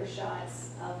after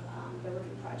shots of the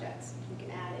roofing projects. You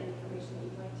can add any information that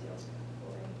you'd like to.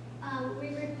 We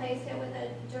replaced it with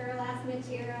a Duralast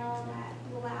material that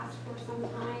will last for some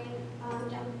time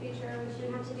down the future. We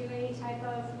shouldn't have to do any type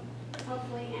of,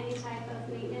 hopefully any type of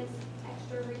maintenance,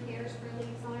 extra repairs for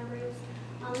leaks on our roofs.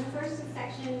 The first is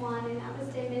section 1, and that was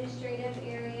the administrative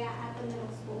area at the middle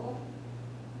school.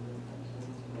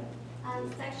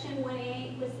 Section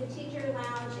 1A was the teacher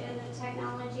lounge and the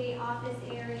technology office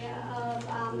area of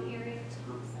Eric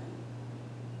Thompson.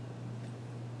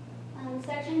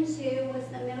 Section 2 was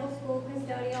the middle school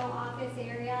custodial office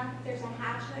area. There's a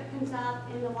hatch that comes up,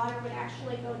 and the water would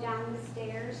actually go down the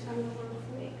stairs from the roof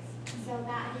leaks. So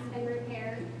that has been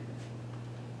repaired.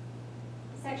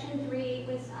 Section 3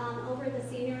 was over the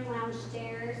senior lounge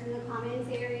stairs in the commons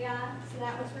area. So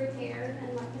that was repaired,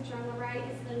 and the picture on the right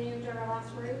is the new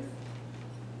Duralast roof.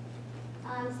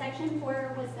 Section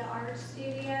 4 was the art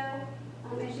studio.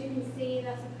 As you can see,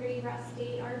 that's a pretty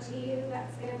rusty RTU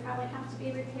that's going to probably have to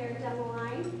be repaired down the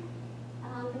line.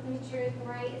 The picture to the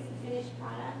right is the finished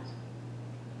product.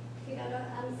 If you go to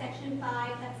section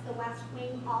 5, that's the west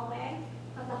wing hallway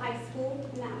of the high school,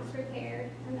 and that was repaired.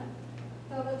 And the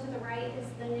photo to the right is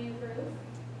the new roof.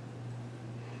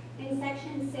 In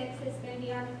section 6 is going to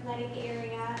be our athletic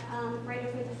area, right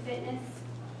over the fitness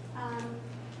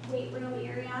weight room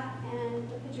area, and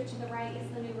the picture to the right is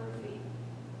the new roofing.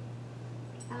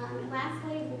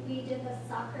 Lastly, we did the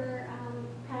soccer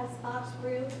press box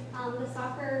roof. The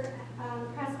soccer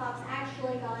press box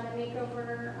actually got a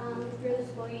makeover through the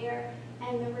school year,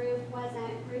 and the roof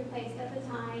wasn't replaced at the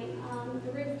time.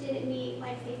 The roof didn't meet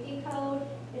life safety code.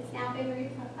 It's now been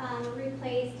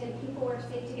replaced, and people were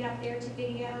safe to get up there to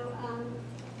videotape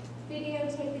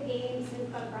the games and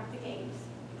photograph the games.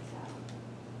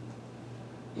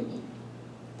 So.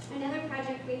 Another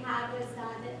project we had was the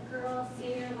girls'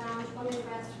 senior lounge women's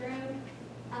restroom.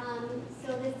 So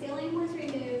the ceiling was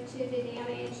removed to the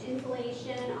damaged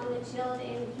insulation on the chilled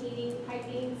and heating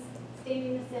pipings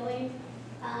staining the ceiling.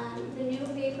 The new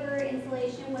vapor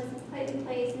insulation was put in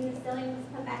place and the ceiling was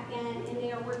put back in, and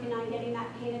they are working on getting that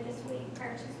painted this week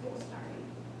prior to school starting.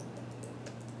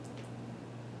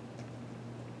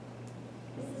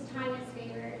 This is Tanya's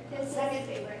favorite. Second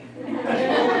favorite.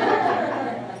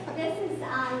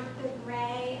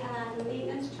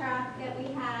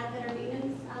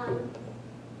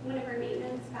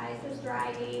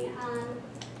 driving.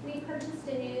 We purchased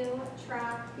a new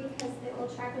truck because the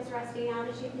old truck was rusting out,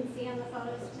 as you can see on the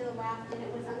photos to the left, and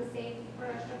it was unsafe for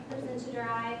a person to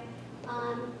drive.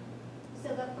 So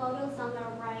the photos on the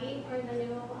right are the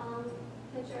new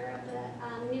picture of the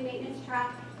new maintenance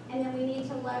truck. And then we need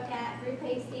to look at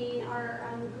replacing our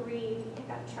green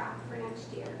pickup truck for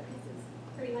next year because it's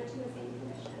pretty much in the same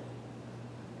condition.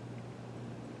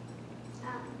 You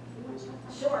want to talk about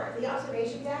that? Sure, the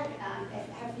observation deck,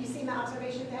 have you seen the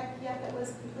observation deck yet that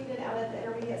was completed out at the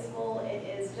intermediate school? It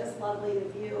is just lovely, the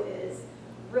view is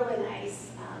really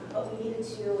nice, but we needed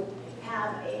to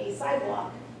have a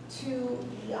sidewalk to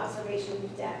the observation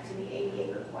deck to meet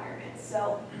ADA requirements.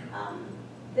 So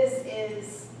this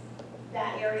is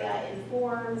that area in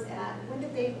forms, and when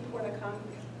did they pour the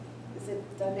concrete? Is it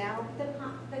done now? The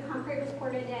concrete was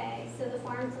poured today, so the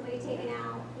forms will be taken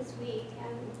out this week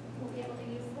and we'll be able to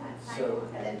use that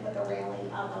sidewalk. And then put the railing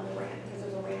up on the ramp, because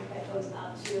there's a ramp that goes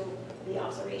up to the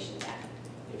observation deck.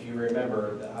 If you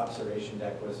remember, the observation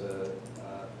deck was a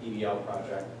EVL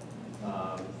project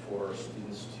for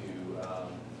students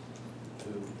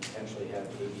who potentially have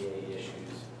ADA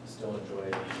issues, still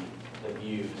enjoy the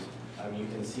views. You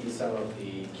can see some of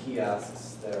the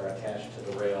kiosks that are attached to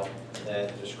the rail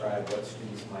that describe what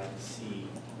students might see.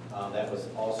 That was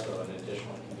also an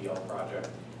additional EVL project.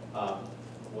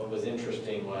 What was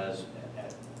interesting was,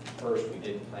 at first, we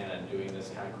didn't plan on doing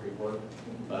this concrete work,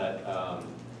 but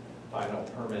final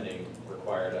permitting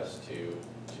required us to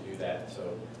do that.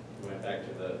 So we went back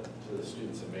to the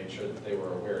students and made sure that they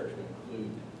were aware to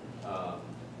include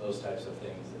those types of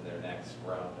things in their next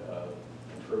round of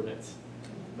improvements.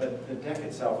 But the deck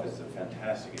itself is a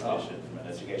fantastic addition from an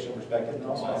educational perspective, and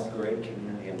also has great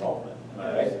community involvement. Am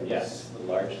I right? Yes. It's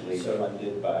largely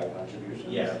funded by contributions?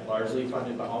 Yeah, largely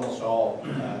funded by almost all,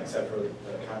 except for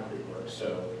the concrete work.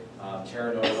 So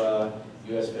Terra Nova,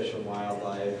 U.S. Fish and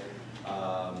Wildlife,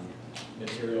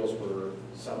 materials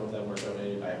some of them were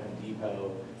donated by Home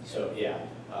Depot. So yeah.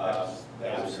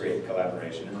 That was a great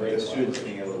collaboration. And Great the students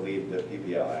being able to lead the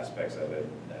PBL aspects of it,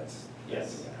 that's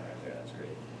Yes. right there, that's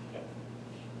great.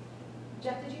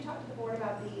 Jeff, did you talk to the board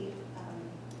about the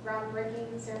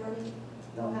groundbreaking ceremony?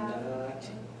 Not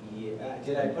yet.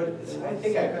 Did I put, I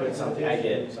think I put something, I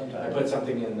did. I put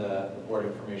something in the board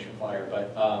information flyer,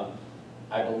 but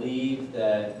I believe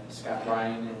that Scott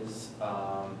Ryan is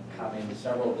coming,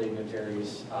 several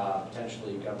dignitaries,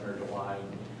 potentially Governor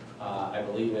DeWine. I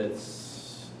believe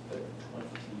it's the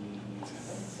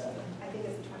 27th. I think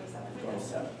it's the 27th.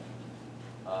 27th.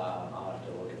 I'll have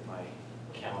to look at my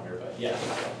calendar, but yeah,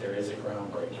 there is a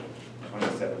groundbreaking.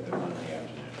 27th of Monday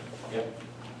afternoon. Yep,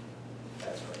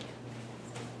 that's great.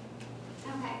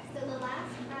 Okay, so the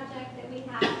last project that we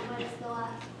had was the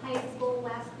high school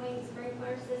west wing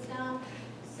sprinkler system.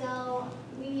 So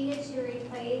we needed to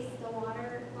replace the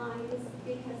water lines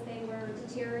because they were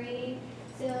deteriorating.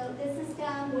 So this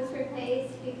system was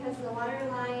replaced because the water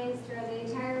lines throughout the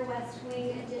entire west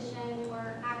wing addition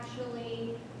were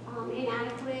actually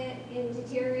inadequate and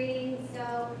deteriorating. So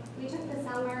we took the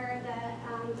summer, the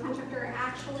contractor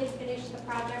actually finished the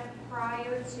project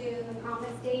prior to the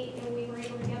promised date, and we were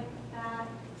able to get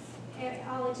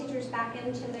all the teachers back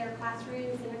into their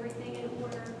classrooms and everything in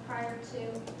order prior to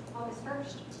August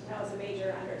 1st. That was a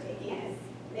major undertaking.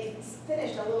 They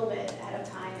finished a little bit ahead of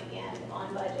time and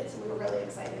on budget, so we were really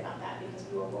excited about that because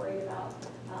we were worried about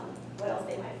what else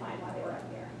they might find while they were up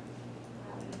there.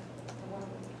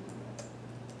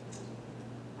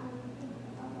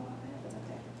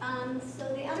 So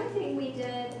the other thing we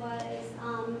did was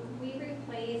we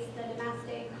replaced the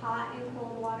domestic hot and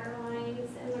cold water lines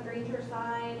in the Granger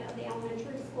side of the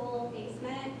elementary school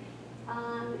basement.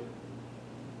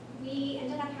 We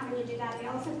ended up having to do that. We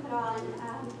also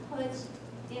put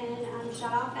in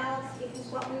shut-off valves because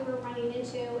what we were running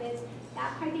into is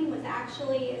that piping was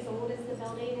actually as old as the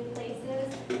building in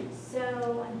places.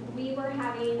 So we were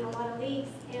having a lot of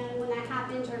leaks, and when that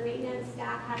happened, our maintenance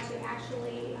staff had to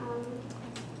actually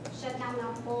shut down the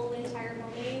whole entire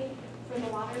building for the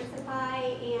water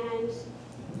supply, and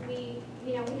we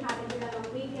had to do that on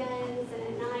weekends and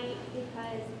at night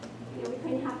because we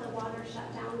couldn't have the water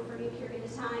shut down for any period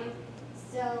of time.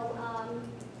 So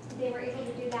they were able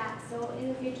to do that. So in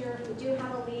the future, if we do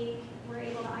have a leak, we're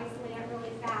able to isolate it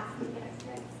really fast and get it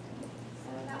fixed. So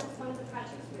that was one of the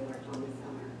projects we worked on this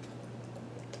summer.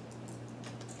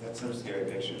 Got some scary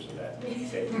pictures of that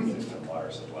safety system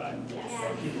water supply. Yes.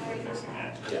 Thank you for fixing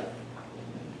that. Yeah.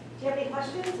 Do you have any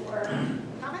questions or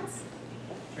comments? Is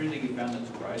there anything you found that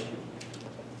surprised you?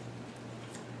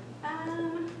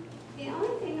 The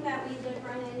only thing that we did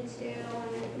run into,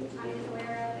 and I was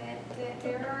aware of it, that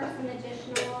there are some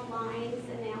additional lines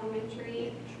in the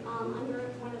elementary under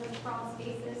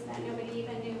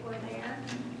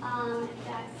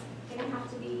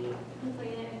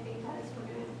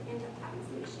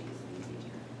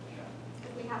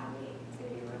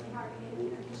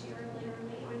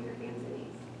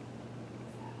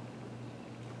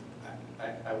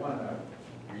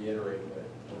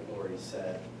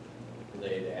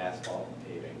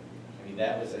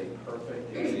that was a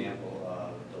perfect example of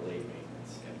delayed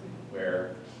maintenance,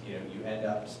 where you end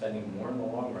up spending more in the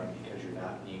long run because you're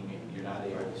not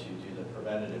able to do the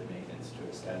preventative maintenance to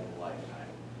extend the lifetime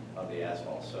of the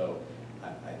asphalt. So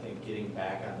I think getting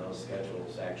back on those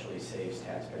schedules actually saves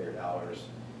taxpayer dollars,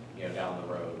 down the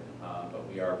road. But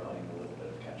we are playing a little bit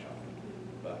of catch up.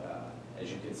 But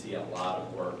as you can see, a lot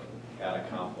of work got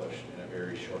accomplished in a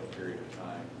very short period of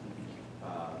time.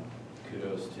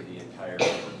 Kudos to the entire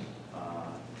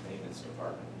maintenance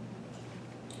department.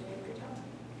 Good job.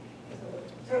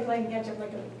 Sort of playing catch up,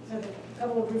 so the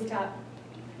couple of rooftop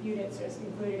units are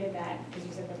included in that, because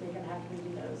you said that we're gonna have to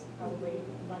redo those, probably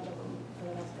a bunch of them for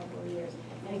the next couple of years.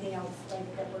 Anything else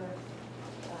like that were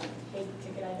big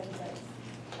ticket items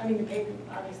the paving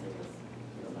obviously was.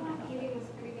 Paving was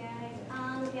pretty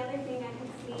good. The other thing I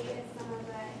could see is some of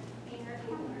the air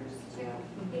handlers too,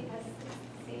 because it's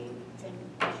the same.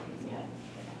 Yeah.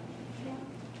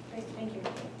 Great, thank you.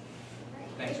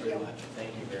 Thanks very much.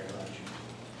 Thank you very much.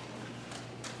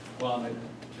 Well, I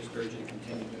just urge you to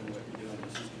continue doing what you're doing.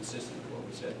 This is consistent with what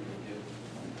we said we would do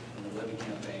in the levy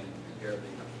campaign, repair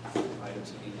the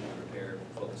items that need to be repaired,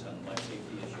 focus on life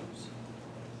safety issues,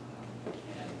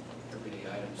 and everyday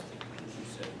items that, as you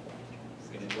said, if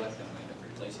we neglect them, we end up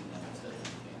replacing them instead of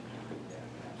maintaining.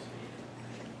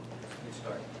 Good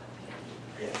start.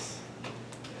 Yes.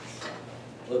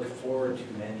 Look forward to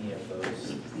many of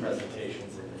those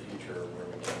presentations in the future where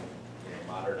we can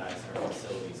modernize our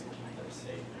facilities and keep them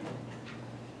safe,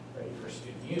 ready for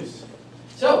student use.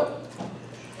 So,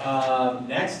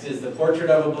 next is the Portrait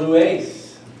of a Blue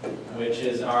Ace, which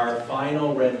is our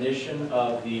final rendition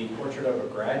of the Portrait of a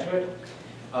Graduate.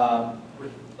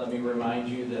 Let me remind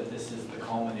you that this is the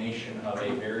culmination of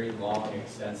a very long,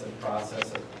 extensive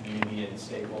process of community and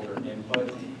stakeholder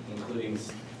input, including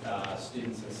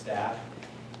students and staff.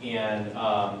 And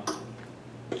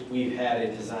we've had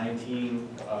a design team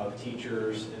of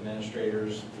teachers,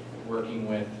 administrators, working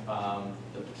with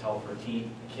the Patel for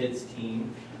Kids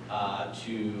team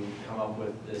to come up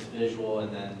with this visual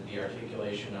and then the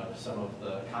articulation of some of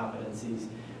the competencies.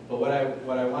 But what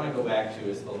I want to go back to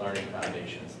is the learning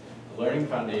foundations. The learning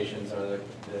foundations are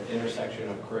the intersection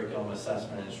of curriculum,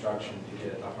 assessment, and instruction to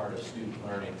get at the heart of student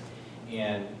learning.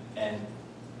 And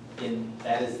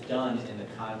that is done in the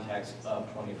context of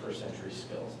 21st century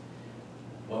skills.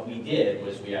 What we did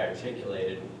was we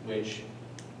articulated which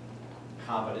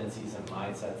competencies and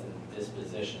mindsets and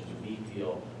dispositions we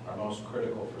feel are most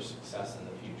critical for success in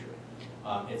the future.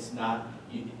 It's not,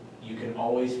 you can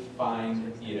always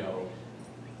find,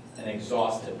 an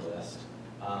exhaustive list,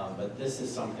 but this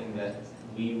is something that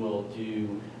we will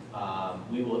do,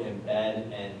 we will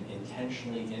embed and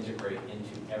intentionally integrate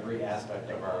into every aspect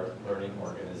of our learning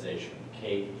organization,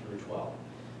 K through 12.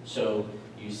 So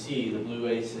you see the Blue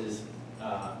Aces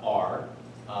are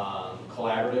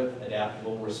collaborative,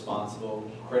 adaptable,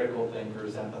 responsible, critical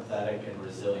thinkers, empathetic, and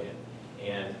resilient.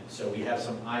 And so we have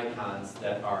some icons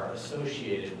that are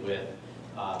associated with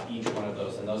each one of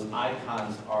those. And those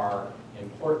icons are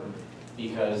important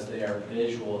because they are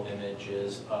visual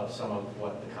images of some of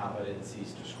what the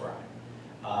competencies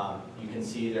describe. You can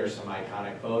see there's some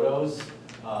iconic photos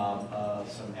of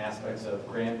some aspects of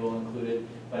Granville included,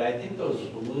 but I think those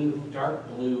dark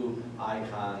blue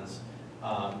icons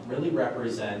really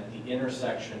represent the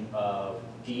intersection of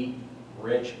deep,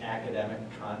 rich academic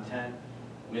content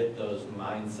with those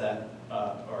mindset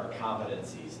or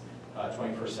competencies,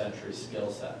 21st century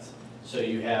skill sets. So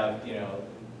you have,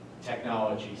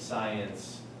 technology,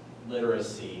 science,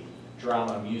 literacy,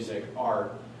 drama, music,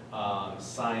 art,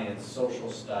 science,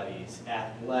 social studies,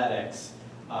 athletics,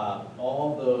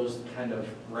 all of those kind of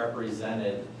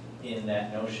represented in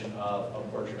that notion of a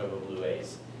Portrait of a Blue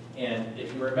Ace. And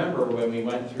if you remember when we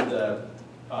went through the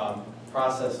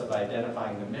process of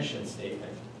identifying the mission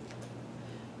statement,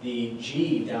 the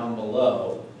G down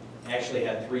below actually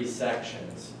had 3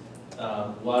 sections.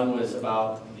 One was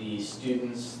about the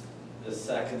students, the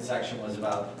second section was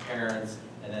about the parents,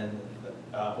 and then,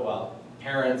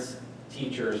 parents,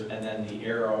 teachers, and then the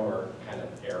arrow, or kind of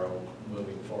arrow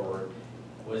moving forward,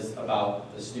 was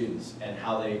about the students and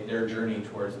how their journey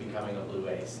towards becoming a Blue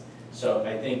Ace. So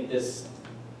I think this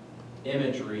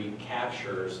imagery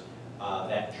captures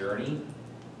that journey,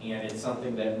 and it's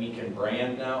something that we can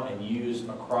brand now and use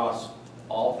across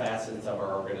all facets of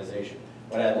our organization.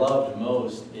 What I loved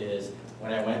most is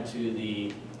when I went to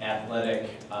the athletic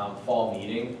fall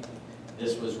meeting,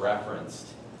 this was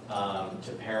referenced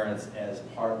to parents as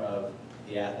part of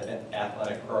the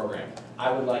athletic program.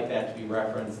 I would like that to be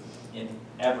referenced in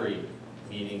every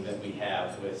meeting that we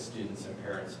have with students and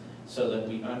parents so that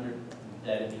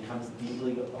that it becomes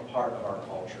deeply a part of our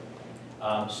culture.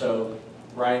 So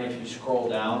Brian, if you scroll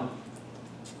down,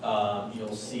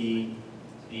 you'll see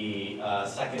the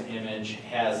second image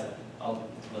has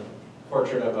the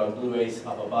portrait of a blue ace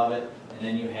up above it, and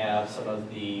then you have some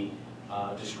of the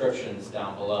descriptions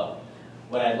down below.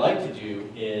 What I'd like to do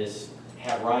is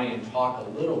have Ryan talk a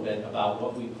little bit about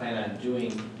what we plan on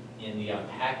doing in the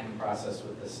unpacking process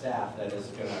with the staff that is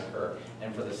going to occur.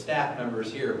 And for the staff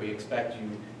members here, we expect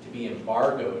you to be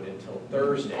embargoed until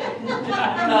Thursday. When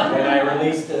I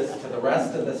release this to the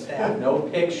rest of the staff, no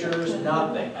pictures,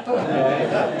 nothing.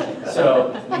 Okay?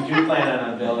 So we do plan on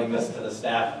unveiling this to the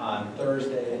staff on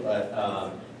Thursday,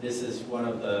 but this is one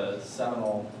of the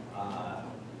seminal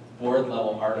board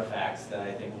level artifacts that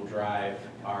I think will drive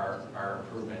our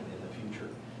improvement in the future.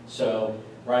 So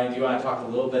Ryan, do you want to talk a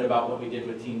little bit about what we did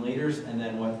with team leaders and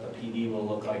then what the PD will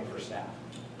look like for staff?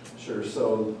 Sure.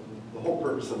 So the whole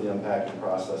purpose of the unpacking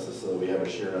process is so that we have a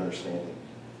shared understanding.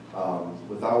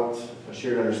 Without a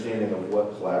shared understanding of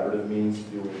what collaborative means,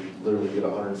 you would literally get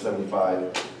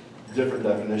 175 different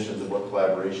definitions of what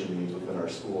collaboration means within our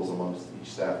schools amongst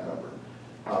each staff member.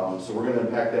 So we're going to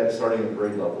unpack that starting at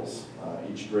grade levels.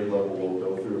 Each grade level will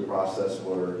go through a process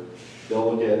where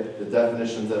they'll look at the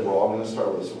definitions that we're all going to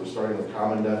start with. So we're starting with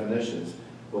common definitions,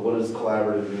 but what does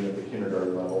collaborative mean at the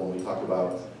kindergarten level when we talk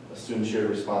about assume shared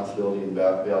responsibility and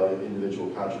value individual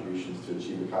contributions to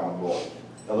achieve a common goal?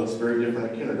 That looks very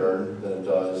different at kindergarten than it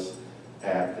does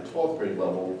at the 12th grade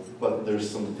level, but there's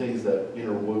some things that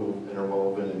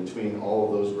interwoven in between all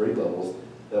of those grade levels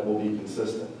that will be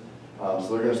consistent. So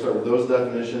they're going to start with those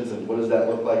definitions and what does that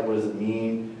look like, what does it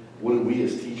mean, what do we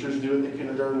as teachers do at the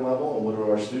kindergarten level, and what do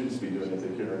our students be doing at the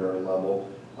kindergarten level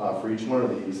for each one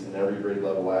of these and every grade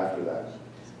level after that.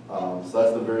 So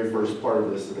that's the very first part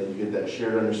of this, so that you get that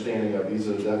shared understanding of these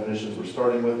are the definitions we're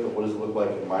starting with, but what does it look like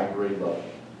at my grade level.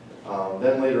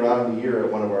 Then later on in the year,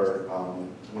 at one of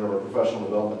our professional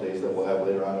development days that we'll have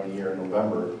later on in the year in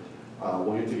November,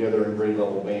 we'll get together in grade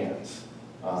level bands.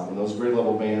 And those grade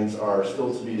level bands are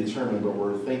still to be determined, but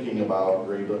we're thinking about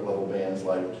grade level bands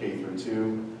like K through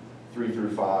 2, 3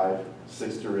 through 5,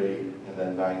 6 through 8, and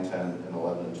then 9, 10, and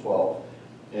 11, and 12.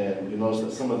 And you'll notice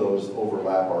that some of those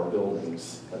overlap our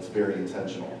buildings. That's very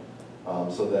intentional,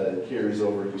 so that it carries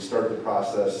over. You start the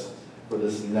process for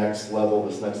this next level,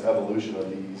 this next evolution of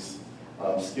these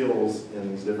skills in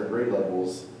these different grade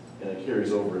levels, and it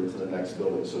carries over into the next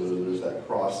building. So there's that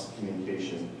cross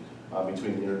communication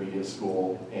between the intermediate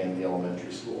school and the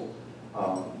elementary school.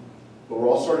 But we're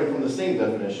all starting from the same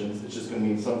definitions. It's just going to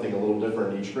mean something a little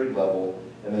different in each grade level,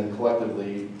 and then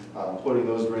collectively putting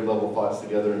those grade level thoughts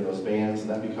together in those bands, and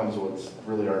that becomes what's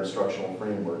really our instructional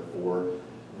framework for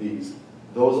these.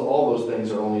 All those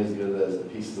things are only as good as the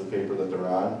pieces of paper that they're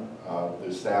on.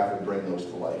 The staff will bring those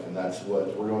to life, and that's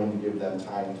what we're going to give them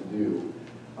time to do.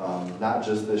 Not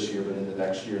just this year, but into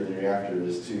next year and the year after,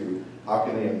 is to how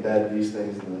can they embed these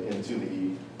things into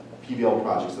the PBL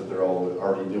projects that they're all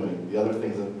already doing. The other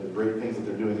things, the great things that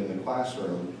they're doing in the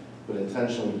classroom, but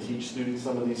intentionally teach students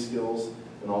some of these skills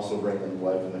and also bring them to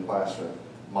life in the classroom.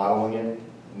 Modeling it,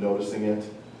 noticing it,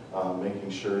 making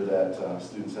sure that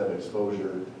students have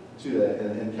exposure to that,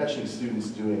 and catching students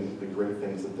doing the great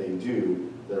things that they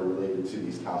do that are related to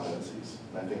these competencies.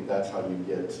 And I think that's how you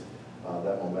get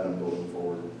that momentum moving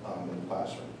forward in the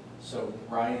classroom. So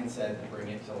Ryan said bring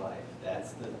it to life.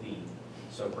 That's the theme.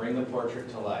 So bring the portrait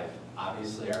to life.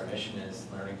 Obviously our mission is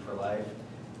learning for life.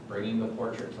 Bringing the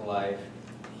portrait to life,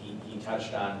 he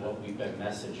touched on what we've been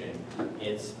messaging.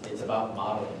 It's about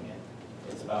modeling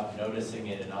it. It's about noticing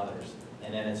it in others.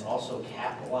 And then it's also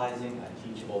capitalizing on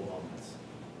teachable moments.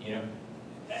 You know,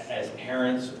 as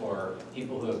parents or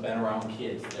people who have been around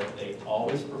kids, they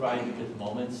always provide you with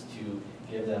moments to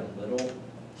give them little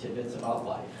tidbits about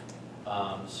life.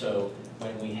 So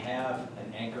when we have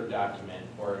an anchor document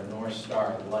or a North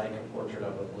Star like a portrait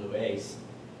of a blue ace,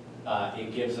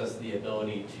 it gives us the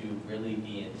ability to really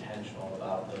be intentional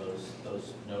about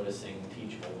those noticing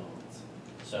teachable moments.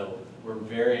 So we're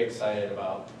very excited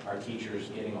about our teachers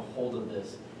getting a hold of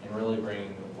this and really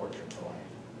bringing the portrait to life.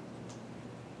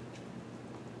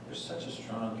 There's such a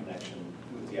strong connection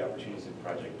with the opportunities in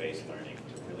project-based learning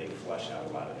to really flesh out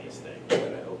a lot of these things.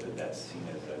 And I hope that that's seen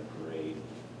as a great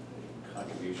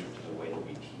contribution to the way that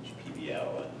we teach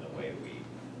PBL and the way we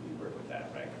work with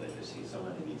that, right? Because I just see so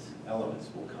many of these elements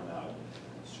will come out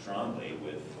strongly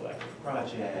with collective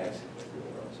projects, with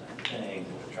real-world things,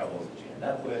 and the troubles that you end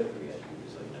up with, where you have to be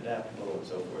resilient, adaptable, and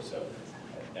so forth. So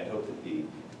I hope that the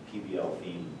PBL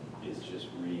theme is just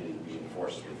really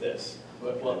reinforced with this.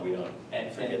 Well, we don't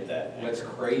forget that. What's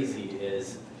crazy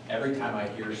is every time I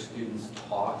hear students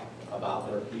talk about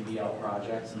their PBL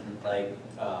projects, like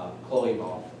Chloe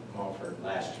Mulford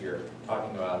last year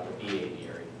talking about the BA year,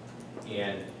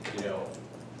 And, you know,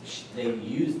 they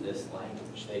use this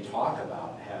language. They talk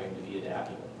about having to be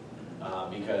adaptable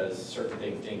because certain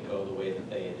things didn't go the way that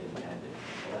they had intended.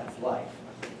 Well, that's life.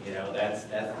 You know, that's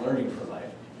learning for life.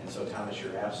 And so, Thomas,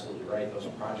 you're absolutely right. Those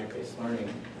project-based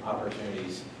learning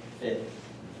opportunities fit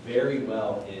very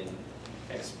well in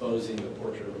exposing the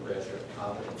portrait of a graduate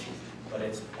competencies, but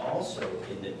it's also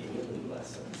in the daily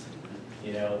lessons.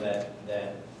 You know, that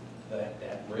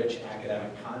rich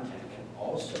academic content can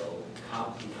also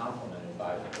be complemented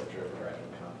by the portrait of a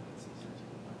graduate competencies.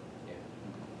 Yeah.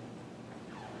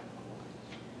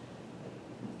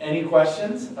 Any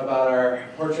questions about our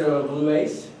portrait of a Blue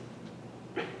Ace?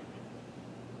 That's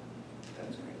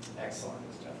great. Excellent.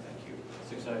 Stuff, thank you.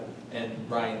 It's exciting. And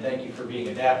Brian, thank you for being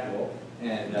adaptable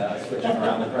and switching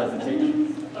around the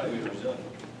presentation. Oh, you're resilient.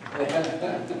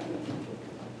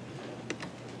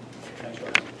 Thanks,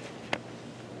 Ross.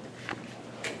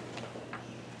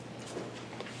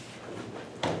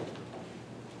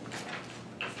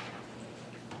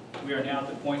 We are now at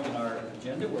the point in our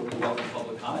agenda where we welcome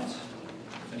public comments.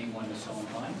 If anyone is so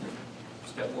inclined,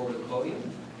 step forward to the podium,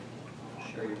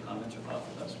 share your comments or thoughts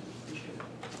with us. We appreciate it.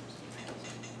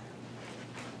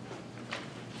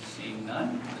 Seeing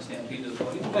none, I stampede to the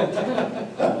podium.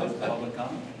 Close the public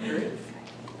comment period.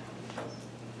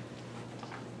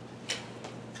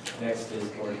 Next is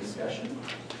board discussion.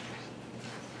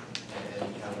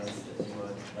 Any comments that you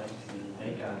would like to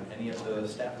make on any of the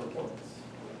staff reports?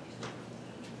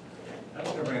 I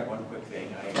was going to bring up one quick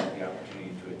thing. I had the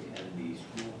opportunity to attend the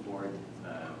school board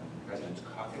president's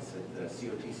caucus at the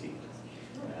COTC.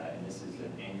 And this is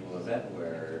an annual event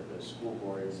where the school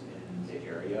boards in the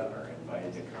area are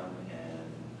invited to come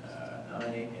and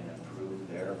nominate and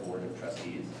approve their board of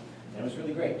trustees. And it was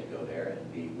really great to go there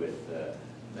and be with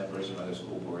members of other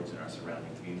school boards in our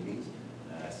surrounding communities.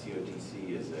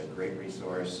 COTC is a great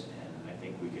resource, and I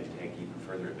think we can take even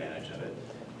further advantage of it.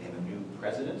 They have a new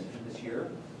president this year,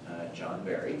 John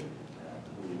Berry,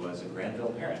 who was a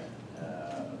Granville parent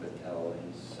until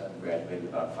his son graduated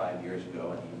about 5 years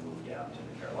ago, and he moved down to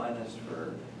the Carolinas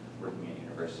for working in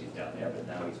universities down there. But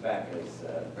now he's back as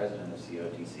president of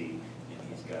COTC, and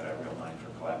he's got a real mind for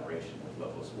collaboration with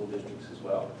local school districts as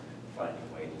well,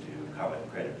 finding ways to do college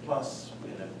credit plus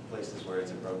in places where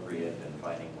it's appropriate, and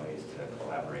finding ways to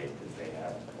collaborate because they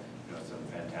have, you know, some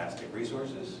fantastic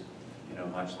resources. You know,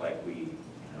 much like we,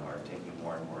 are taking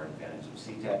more and more advantage of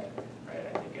CTEC, right?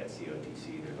 I think at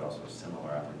COTC there's also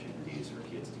similar opportunities for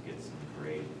kids to get some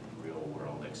great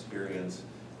real-world experience,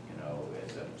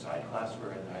 as a side class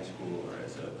for in high school or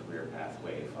as a career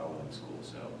pathway following school.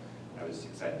 So I was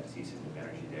excited to see some new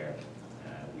energy there.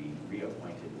 We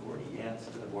reappointed Gordy Yance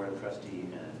to the Board of Trustees,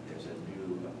 and there's a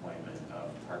new appointment of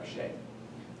Park Shea,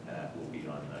 who will be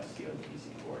on the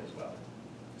COTC board as well.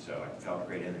 So I felt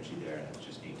great energy there, and it's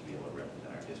just neat to be able to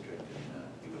represent our district and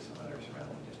be with some other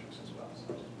surrounding districts as well. So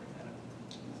I'll just bring that up.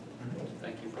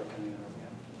 Thank you for coming on.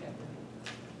 Yeah.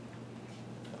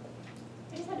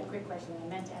 I just had a quick question I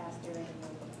meant to ask during the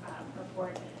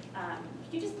report.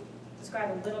 Could you just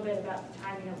describe a little bit about the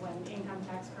timing of when income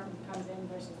tax comes in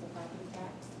versus the property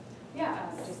tax? Yeah.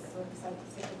 Just sort of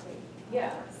specifically.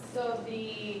 Yeah, so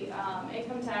the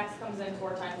income tax comes in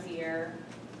 4 times a year,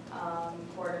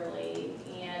 quarterly,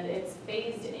 and it's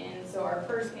phased in. So our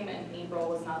first payment in April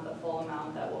was not the full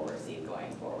amount that we'll receive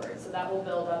going forward. So that will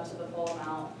build up to the full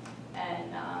amount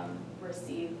and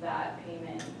receive that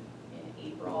payment in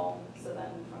April. So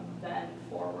then from then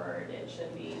forward, it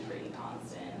should be pretty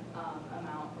constant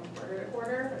amount from quarter to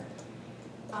quarter.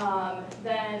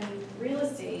 Then real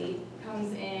estate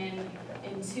comes in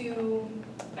 2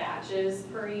 batches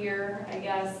per year, I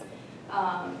guess.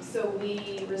 So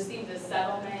we receive the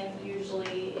settlement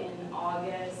usually in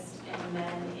August, and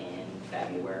then in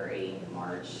February,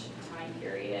 March time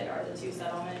period are the 2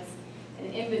 settlements.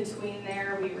 And in between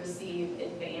there, we receive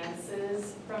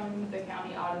advances from the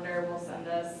county auditor. Will send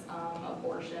us a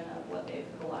portion of what they've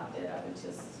collected up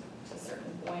to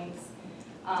certain points.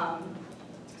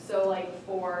 So like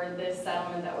for this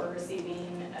settlement that we're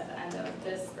receiving at the end of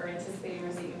this, or anticipating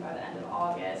receiving by the end of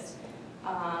August,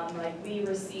 like we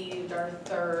received our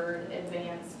 3rd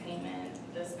advance payment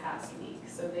this past week.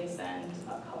 So they send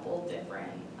a couple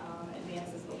different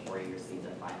advances before you receive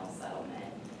the final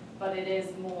settlement. But it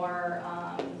is more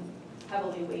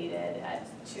heavily weighted at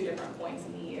 2 different points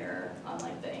in the year,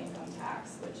 unlike the income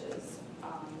tax, which is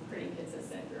pretty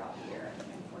consistent throughout the year.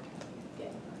 Yeah.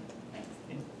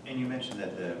 And you mentioned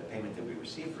that the payment that we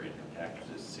receive for income tax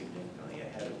is significantly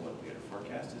ahead of what we had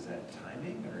forecast. Is that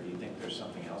timing, or do you think there's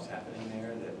something else happening there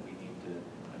that we need to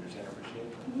understand? 100% appreciate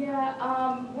it.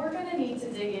 Yeah, we're gonna need to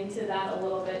dig into that a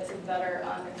little bit to better,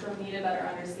 for me to better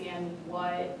understand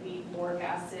what we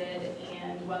forecasted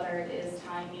and whether it is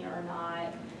timing or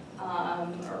not,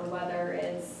 or whether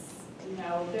it's, you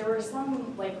know, there were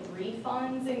some like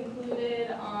refunds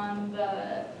included on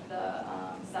the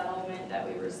settlement that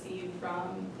we received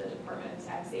from the Department of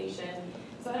Taxation.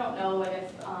 So I don't know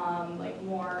if, like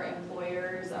more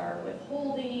employers are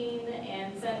withholding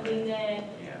and sending it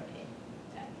Yeah.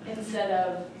 instead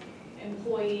of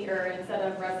instead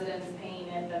of residents paying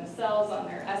it themselves on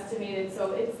their estimated.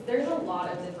 So there's a lot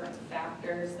of different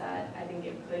factors that I think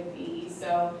it could be.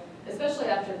 So especially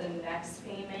after the next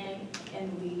payment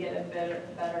and we get a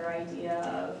better idea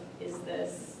of, is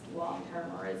this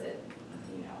long-term or is it,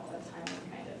 you know, a timing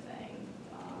kind of thing,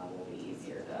 will be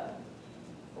easier to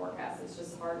forecast. It's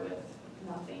just hard with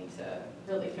nothing to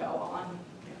really go on.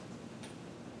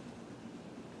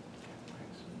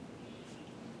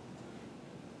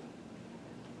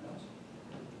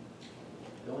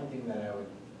 The only thing that I would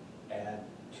add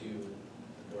to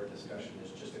your discussion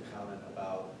is just a comment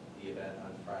about the event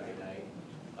on Friday night.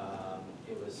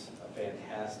 It was a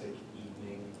fantastic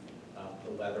evening.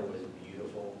 The weather was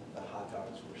beautiful. The hot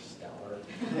dogs were stellar.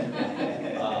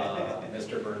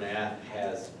 Mr. Burnett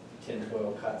has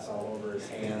tinfoil cuts all over his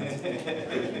hands.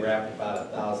 He wrapped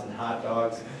about 1,000 hot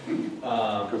dogs.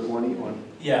 Cook one, eat one.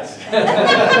 Yes.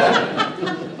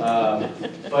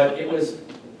 But it was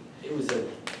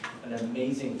an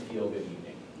amazing feel-good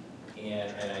evening.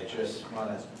 And I just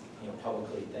want to,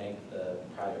 publicly thank the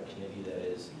private committee that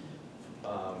is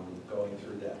going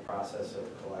through that process of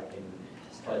collecting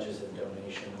pledges and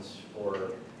donations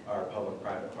for our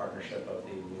public-private partnership of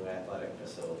the new athletic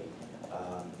facility.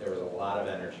 There was a lot of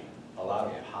energy, a lot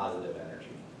of positive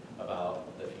energy about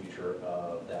the future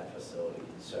of that facility.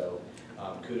 So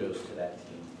kudos to that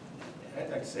team. I'd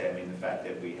like to say, I mean, the fact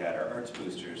that we had our arts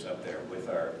boosters up there with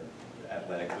our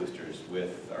athletic boosters,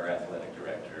 with our athletic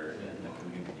director and the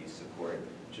community support,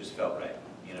 just felt right.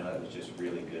 It was just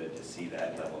really good to see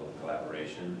that level of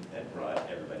collaboration that brought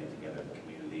everybody together in the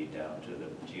community, down to the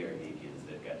GRD kids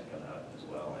that got to come out as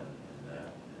well and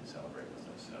celebrate with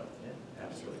us. So yeah, that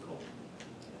was really cool.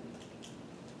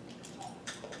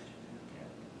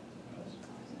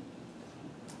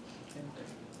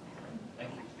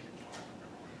 Thank you.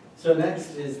 So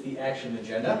next is the action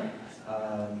agenda.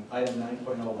 Item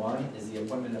 9.01 is the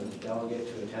appointment of the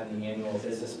delegate to attend the annual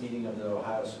business meeting of the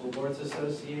Ohio School Boards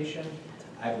Association.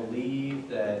 I believe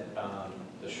that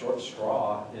the short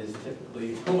straw is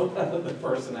typically the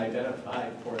person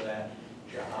identified for that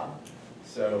job.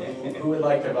 So who would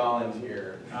like to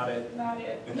volunteer? Not it. Not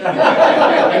it.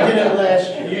 I did it last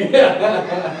year.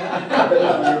 The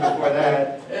year before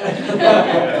that.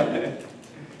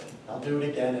 I'll do it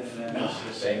again if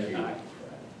Thank you. I'll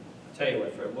tell you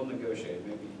what, Fred, we'll negotiate.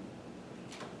 Maybe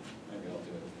I'll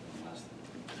do it last.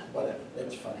 whatever,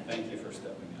 it's fine. Thank you for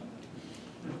stepping up.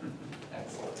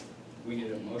 Excellent. We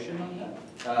need a motion on that?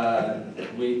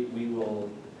 We will,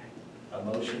 a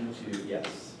motion to,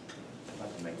 yes. I'd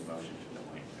like to make a motion to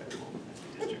appoint the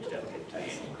district delegate to the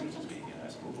annual business meeting of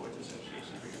the School Boards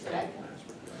Association.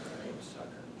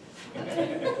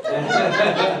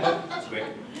 Quick.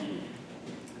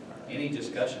 Any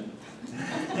discussion?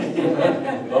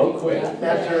 Vote quick.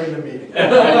 Not during the meeting.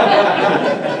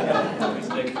 Please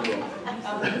take the roll.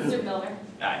 Mr. Miller.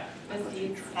 Aye. Ms.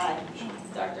 Deeds. Aye.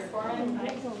 Dr. Foreman.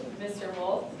 Aye. Mr.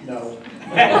 Wolf. No.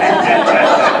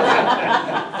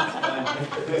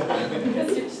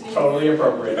 Mr. Schnee. Totally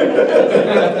appropriate.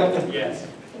 Yes.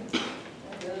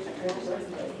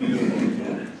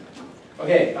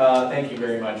 Okay, thank you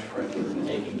very much for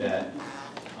taking that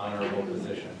honorable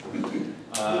position.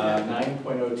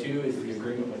 9.02 is the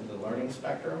agreement with the Learning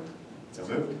Spectrum. So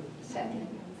moved. Second.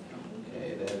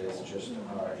 Okay, that is just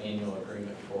our annual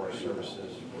agreement for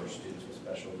services for students with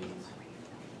special needs.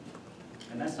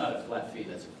 And that's not a flat fee,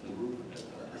 that's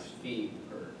a fee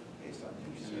per Based on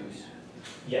use.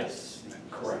 Yes,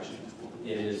 correct.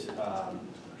 It is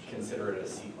considered a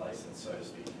seat license, so to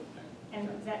speak. And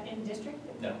is that in district?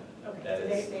 No, Okay, that so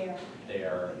is- they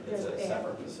are, it's a They are-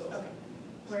 separate facility. okay.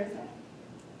 Where is that?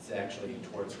 It's actually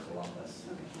towards Columbus.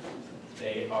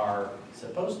 They are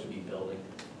supposed to be building.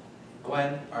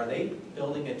 Gwen, are they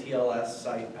building a TLS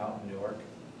site out in Newark?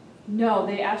 No,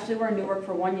 they actually were in Newark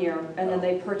for 1 year, and then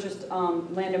they purchased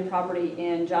land and property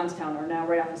in Johnstown, or now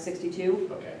right off of 62.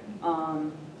 Okay.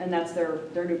 And that's their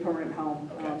new permanent home.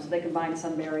 Okay. So they combined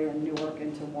Sunbury and Newark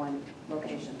into one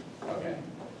location. Okay.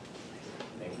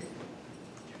 Thank you.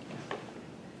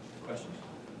 Questions?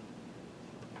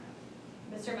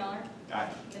 Mr. Miller. Aye.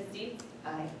 Ms. Deeds.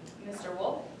 Aye. Mr.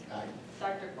 Wolf. Aye.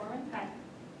 Dr. Foreman. Aye.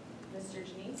 Mr.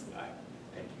 Janice? Aye.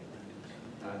 Thank you.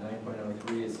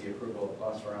 9.03 is the approval of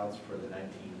bus routes for the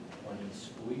 1920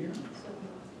 school year.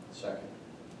 Second.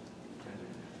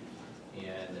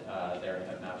 And there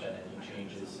have not been any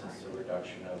changes since the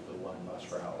reduction of the one bus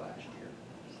route last year.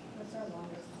 What's our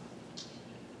longest?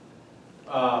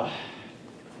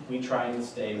 We try and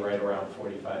stay right around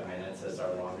 45 minutes as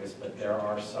our longest, but there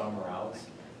are some routes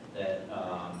that,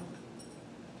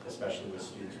 especially with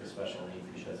students with special needs,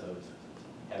 because of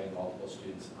having multiple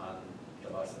students on the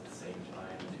bus at the same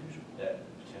time, that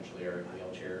potentially are in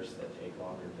wheelchairs that take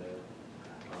longer to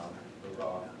move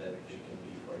off, that it can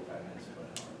be 45 minutes to an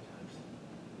hour at times.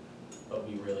 But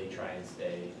we really try and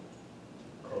stay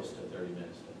close to 30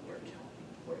 minutes to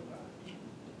 45.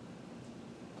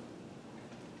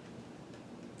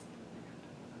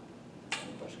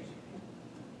 Any questions?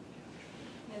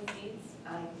 Ms. Dietz.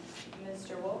 Aye.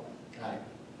 Mr. Wolf. Aye.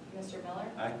 Mr. Miller.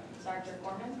 Aye. Dr.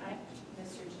 Corman.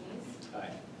 Mr. Janice.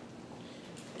 Aye.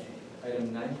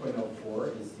 Item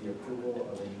 9.04 is the approval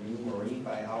of a new marine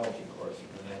biology course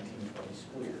for the 1920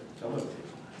 school year. So moved.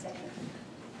 Second.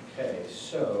 Okay,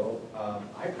 so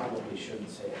I probably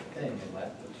shouldn't say a thing and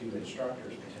let the two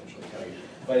instructors potentially tell you.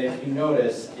 But if you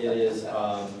notice, it is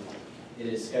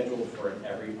scheduled for an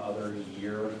every other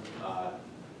year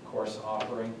course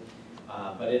offering.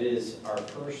 But it is our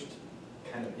first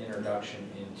kind of introduction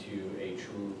into a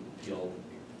true field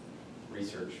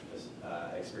research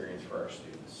experience for our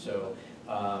students. So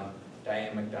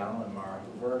Diane McDonald and Mara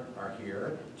Hoover are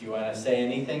here. Do you want to say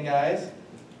anything, guys?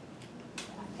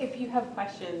 If you have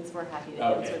questions, we're happy to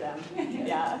Okay. answer them.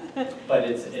 Yeah. But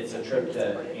it's a trip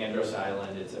to Andros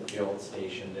Island. It's a field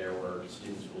station there where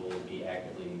students will be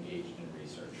actively engaged in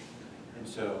research. And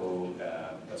so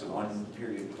that's a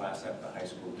one-period class at the high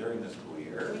school during the school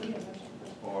year,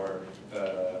 or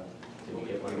Did we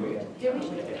get one? Did we?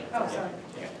 Oh, sorry.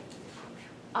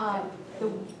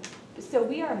 So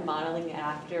we are modeling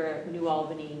after New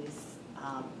Albany's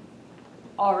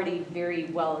already very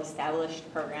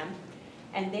well-established program.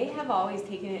 And they have always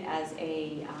taken it as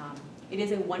it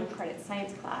is a one-credit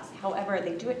science class. However,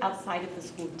 they do it outside of the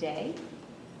school day.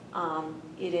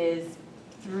 It is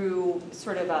through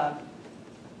sort of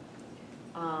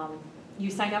you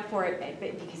sign up for it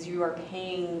because you are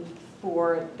paying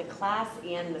for the class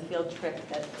and the field trip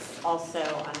that's also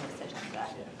on this agenda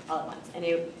all at once. And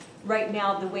right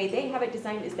now, the way they have it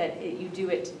designed is that you do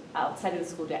it outside of the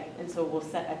school day. And so we'll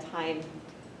set a time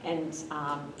and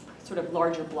sort of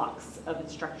larger blocks of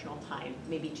instructional time,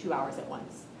 maybe 2 hours at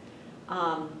once.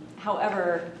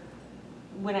 However,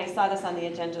 when I saw this on the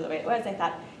agenda the way it was, I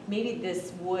thought maybe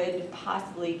this would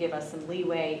possibly give us some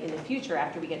leeway in the future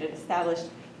after we get it established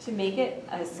to make it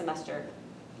a semester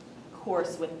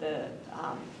course with the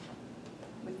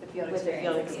field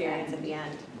experience at the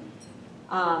end.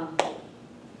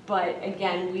 But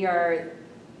again, we are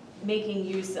making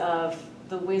use of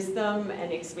the wisdom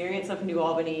and experience of New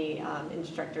Albany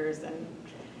instructors and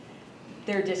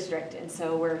their district. And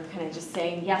so we're kind of just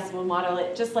saying, yes, we'll model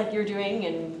it just like you're doing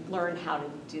and learn how to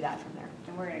do that from there.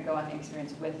 And we're going to go on the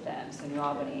experience with them. So New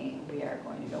Albany, we are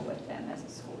going to go with them as a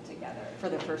school together. For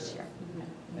the first year.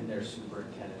 And their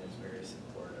superintendent is very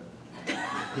supportive.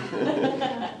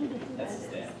 That's his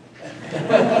dad.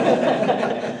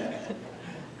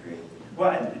 Great.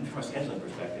 Well, and from a scheduling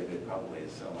perspective, it probably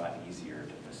is a lot easier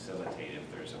to facilitate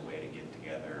if there's a way to get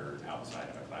together outside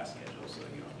of a class schedule, so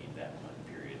you don't need that one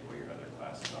period where your other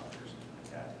classes offer or something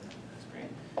like that. That's great.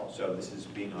 So this is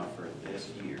being offered this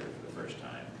year for the first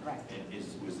time. Correct. And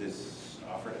was this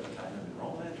offered at the time of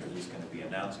enrollment, or is this going to be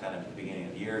announced kind of at the beginning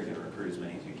of the year, to recruit as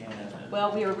many as you can?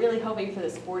 Well, we were really hoping for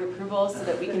this board approval so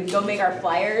that we can go make our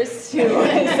flyers to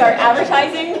start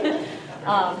advertising.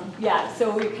 Yeah, so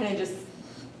we kind of just.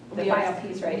 The final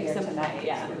piece right here some- tonight,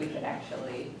 yeah. so we could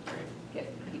actually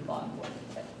get people on board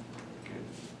with it.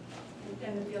 Good.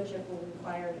 And the field trip will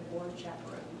require a board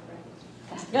chaperone,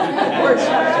 correct?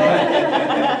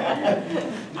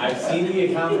 I've seen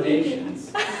the accommodations.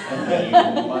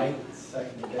 You might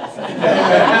second guess.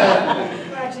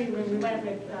 Well, actually, when we went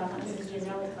with Mrs.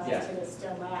 Gianelli's class Yeah. to the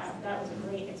STEM lab, that was a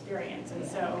great experience. And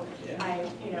so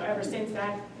Yeah. ever since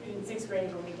that, in sixth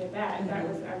grade when we did that, I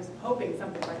was hoping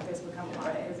something like this would come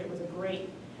along because it was a great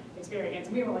experience.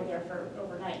 We were only there for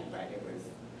overnight, but it was,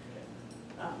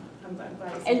 I'm glad to see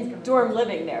it's coming. And dorm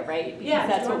living there, right? Because Yeah,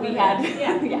 that's what dorm we living.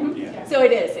 had. Yeah. Yeah. So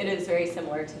it is very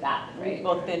similar to that. Right. We've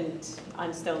both been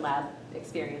on Stone Lab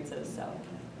experiences, so.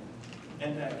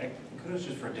 And kudos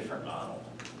just for a different model,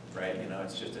 right? You know,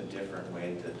 it's just a different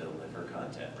way to deliver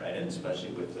content, right? And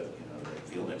especially with the, the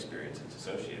field experience that's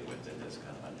associated with it, that's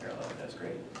kind of unparalleled. That's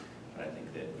great. But I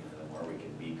think that the more we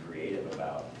can be creative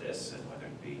about this, and whether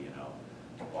it be,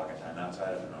 block of time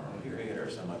outside of a normal period or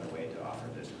some other way to offer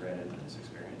this credit and this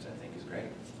experience, I think is great.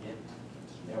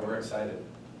 Yeah, we're excited,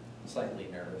 slightly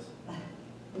nervous,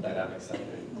 but I'm excited.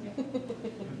 That's the way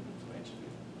it should be.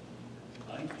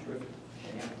 I think it's terrific.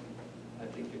 I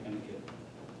think you're going to get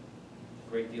a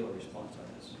great deal of response on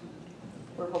this.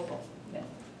 We're hopeful. Yeah.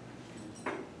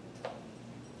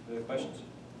 Other questions?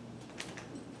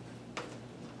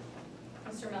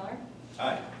 Mr. Miller?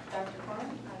 Aye. Dr.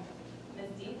 Corn? Ms.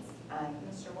 Dietz? Aye.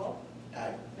 Mr. Wolf?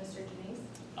 Aye. Mr. Denise?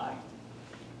 Aye.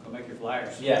 Go make your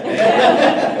flyers. Yeah.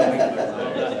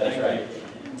 That's right.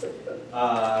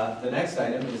 The next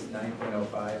item is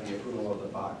 9.05, the approval of the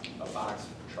box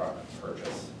truck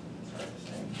purchase. Sorry,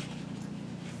 this name.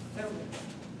 So,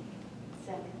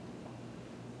 Second.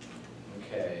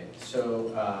 Okay,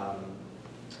 so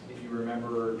if you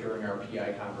remember during our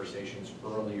PI conversations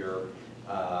earlier,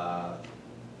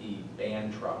 the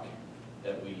band truck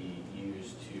that we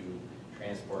use to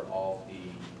transport all of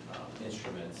the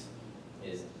instruments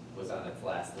was on its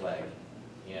last leg.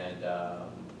 And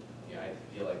I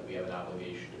feel like we have an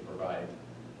obligation to provide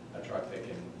a truck that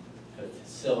can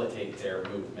facilitate their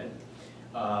movement.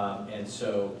 And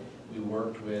so we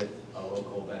worked with a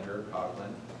local vendor,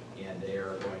 Coughlin, and they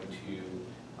are going to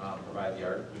provide the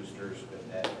art boosters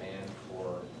with that van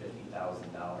for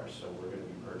 $50,000. So we're going to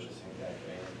be purchasing that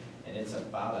van, and it's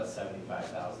about a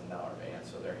 $75,000 van.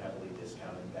 So they're heavily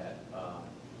discounting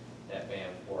that van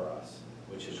for us,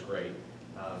 which is great.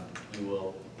 We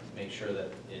will make sure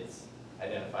that it's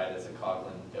identified as a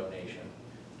Coughlin donation,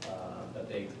 but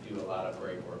they do a lot of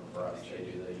great work for us. They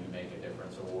do the You Make a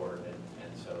Difference Award,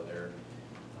 and so they're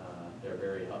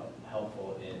very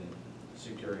helpful in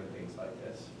securing things like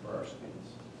this for our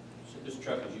students. So this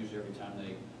truck is used every time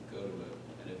they go to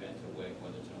an event away,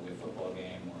 whether it's an away football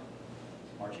game or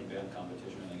marching band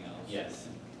competition or anything else? Yes.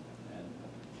 And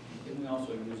didn't we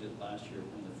also use it last year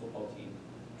when the football team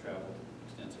traveled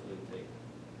extensively to take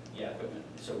equipment?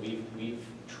 So we've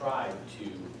tried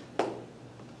to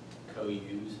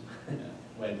co-use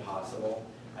when possible.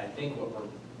 I think what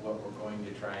we're going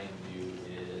to try and do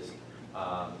is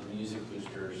the music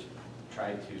boosters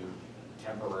try to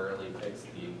temporarily fix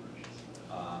the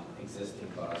existing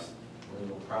bus. We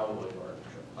will probably, or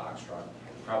box truck,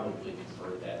 probably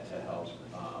convert that to help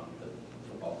the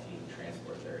football team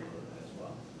transport their equipment as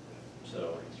well.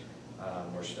 So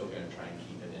we're still going to try and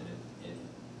keep it in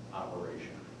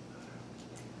operation.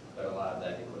 But a lot of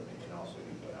that equipment can also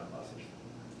be put on buses.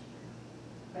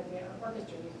 but the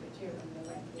orchestra used it too, when they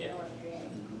went to the Yeah. North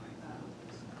game.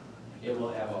 It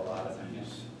will have a lot of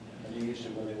use. And you used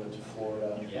it when they went to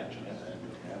Florida. Yeah.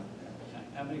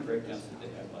 How many breakdowns did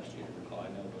they have last year, to recall? I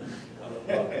know,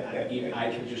 Well,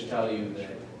 I can just tell you that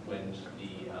when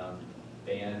the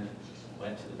band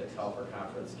went to the Telfer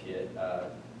Conference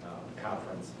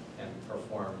conference and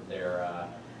performed their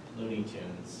Looney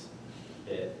Tunes,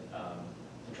 the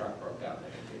truck broke down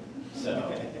there too. So,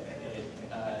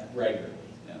 regularly.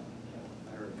 Yeah,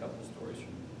 I heard a couple of stories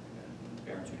from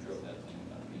parents who drove that thing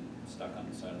about being stuck on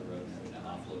the side of the road and having to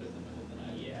offload it in the middle of the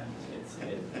night. Yeah,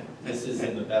 this is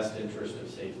in the best interest of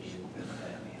safety.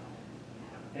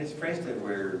 And it's phrased that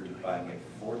we're buying it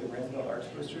for the Granville Arts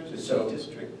Boosters, it's So a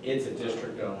district it's a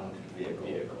district-owned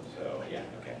vehicle. so yeah.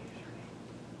 Okay.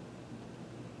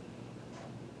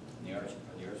 And are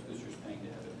the arts boosters paying to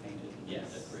have it painted and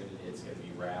Yes, decorated? it's going to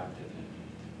be wrapped and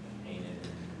painted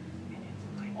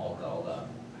and all dolled up.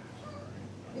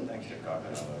 Thanks to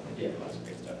Coughlin, although they did lots of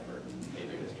great stuff for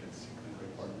major districts.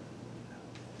 Great partner.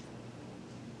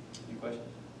 Any questions?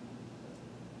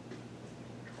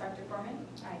 Dr. Corman?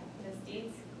 Aye. Ms.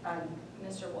 Dietz? Aye.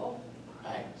 Mr. Wolf?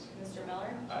 Aye. Mr.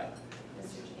 Miller? Aye.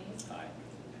 Mr. Denise? Aye.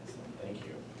 Excellent, thank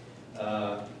you.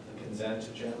 The consent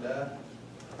agenda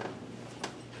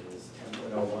is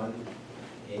 10.01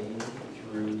 A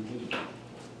through D.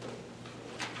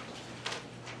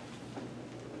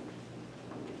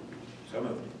 So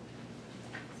moved.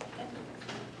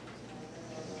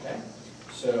 Okay,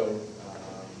 so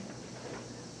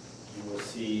you will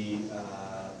see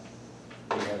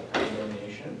we have a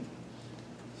donation.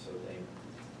 So they,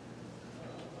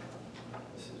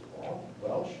 Mrs.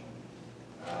 Welsh.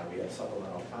 We have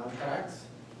supplemental contracts.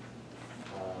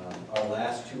 Our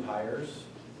last two hires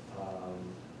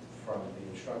from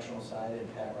the instructional side,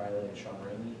 and Pat Riley and Sean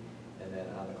Rainey, and then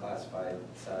on the classified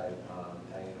side,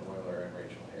 Diana Euler and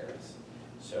Rachel Harris.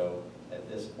 So at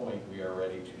this point, we are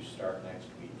ready to start next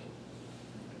week.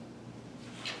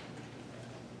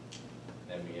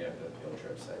 Then we have the field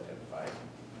trips identified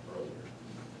earlier.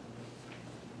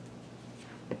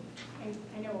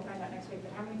 I know we'll find out next week,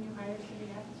 but how many new hires do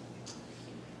we have?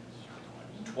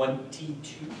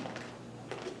 22.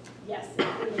 Yes,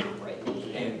 including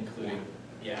Brittany. Including,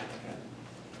 yeah.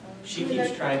 She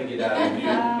keeps trying to get out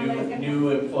of new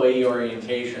employee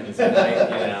orientations, and Somebody's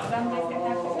gonna have to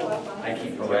go up on I it.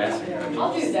 keep harassing her.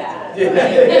 I'll do that. Are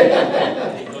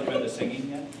you looking at the singing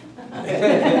yet?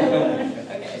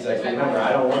 Okay. She's like, remember,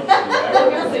 I don't work for you, I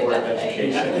work for the Board of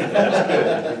Education. That's good,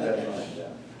 I think that's fine,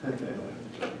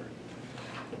 yeah.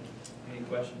 Any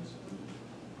questions?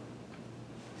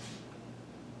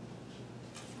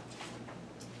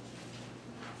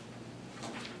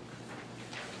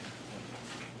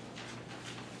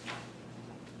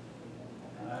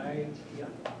 Yeah,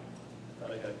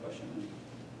 thought I had a question.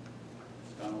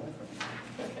 It's gone away from me.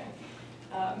 Okay.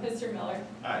 Mr. Miller?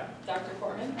 Aye. Dr.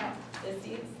 Corman? Ms.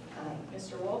 Deeds? Aye.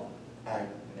 Mr. Wolf? Aye.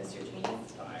 Mr. Janine?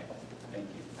 Aye, thank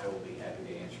you. I will be happy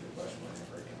to answer your question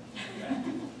whenever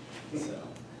again. So,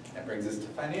 that brings us to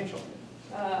financial.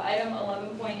 Item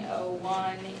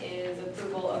 11.01 is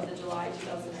approval of the July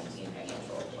 2019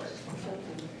 financial report.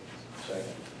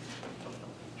 Second.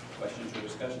 Questions or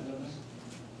discussions on this?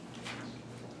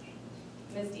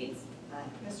 Ms. Deeds? Aye.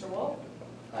 Mr. Wolf?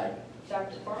 Aye.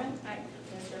 Dr. Corman? Aye.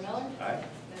 Mr. Miller? Aye.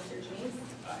 Mr. Janine?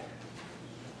 Aye.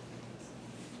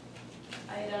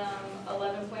 Item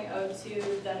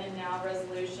 11.02, done and now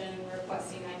resolution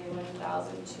requesting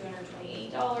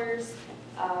 $91,228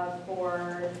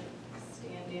 for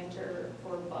Standanter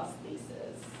for bus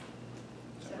leases.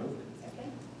 So moved.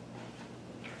 Second.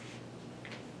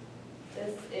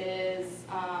 This is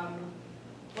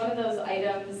one of those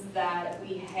items that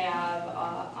we have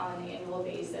on an annual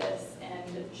basis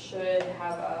and should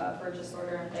have a purchase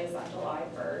order in place on July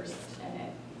 1st, and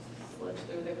it slipped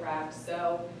through the cracks.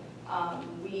 So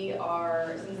we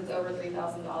are, since it's over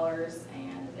 $3,000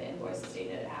 and the invoice is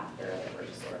dated after the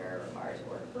purchase order requires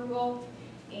board approval.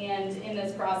 And in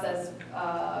this process,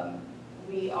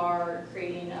 we are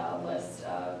creating a list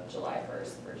of July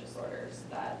 1st purchase orders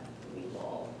that we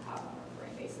will have on a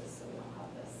recurring basis, so we don't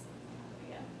have this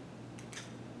again.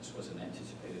 This was an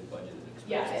anticipated budgeted expense.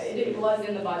 Yeah, it was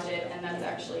in the budget, and that's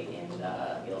actually in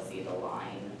the, you'll see the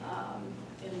line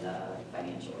in the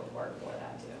financial report for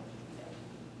that too.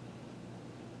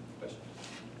 Questions?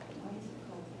 Why is it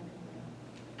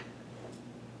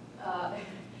called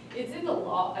It's in the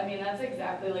law, I mean, that's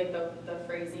exactly like the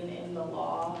phrasing in the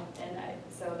law, and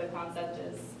so the concept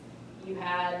is you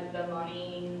had the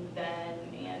money then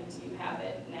and you have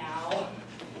it now.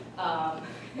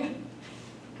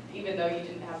 Even though you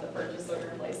didn't have the purchase order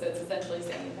in place, so it's essentially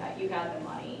saying that you had the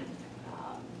money.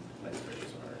 Like the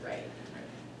purchase order. Right.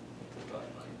 But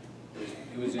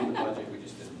it was in the budget, we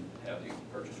just didn't have the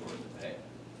purchase order to pay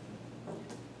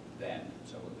then,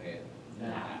 so we'll pay it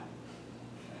now.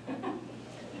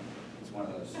 It's one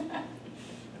of those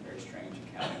very strange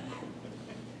accounting.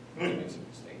 Makes a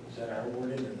mistake. Is that our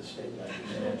wording or the state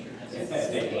legislature?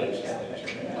 State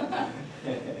legislature.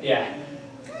 Yeah,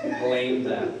 blame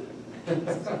them.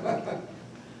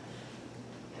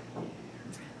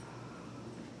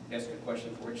 Ask a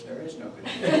question for which there is no good.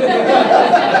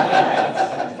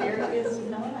 There is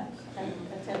not. I'm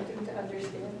attempting to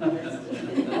understand the rest of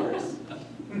the course.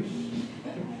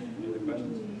 Any other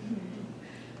questions?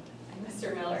 Mr.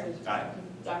 Miller? Aye.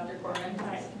 Dr. Corman?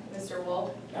 Aye. Mr.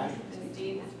 Wolf? Aye. Ms.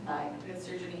 Deeds? Aye.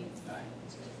 Mr. Janine? Aye.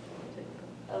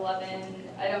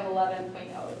 Item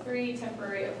 11.03,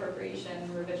 temporary appropriation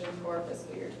revision for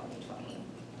fiscal year 2020.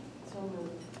 So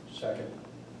moved. Second.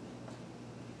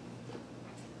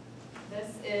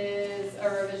 This is a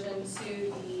revision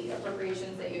to the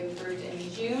appropriations that you approved in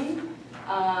June.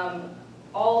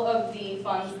 All of the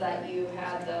funds that you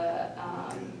had the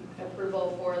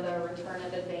approval for the return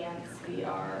of advance, we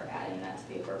are adding that to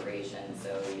the appropriation. So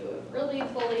you have really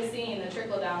fully seen the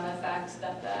trickle-down effect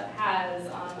that that has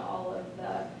on all of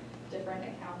the different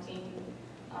accounting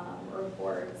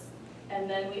reports. And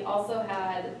then we also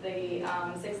had the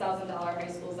 $6,000 High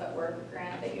Schools at Work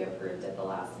grant that you approved at the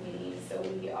last meeting. So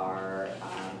we are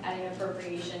adding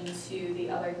appropriation to the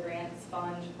other grants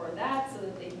fund for that so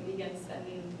that they can begin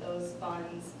spending those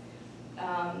funds.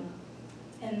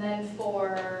 And then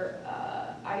for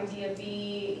Idea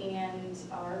B and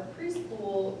our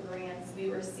preschool grants, we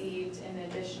received an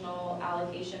additional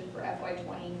allocation for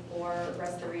FY20 for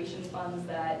restoration funds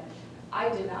that I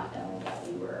did not know that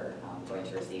we were going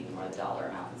to receive more the dollar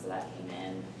amount, so that came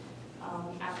in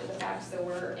after the fact. So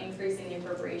we're increasing the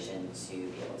appropriation to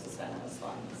be able to spend those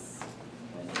funds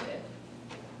when needed.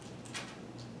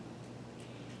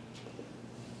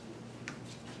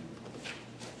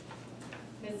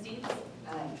 Ms. Deeds?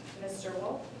 Aye. Mr.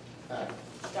 Wolf? Aye.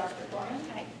 Dr. Corman?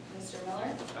 Aye. Mr.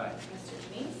 Miller? Aye. Mr.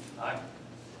 Janine? Aye.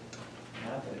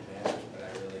 Not that it matters, but I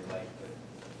really like that.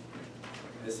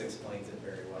 This explains it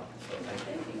very well, so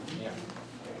thank you.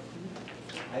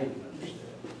 I understood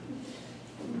it.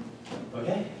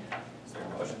 Okay. Is there a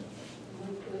motion?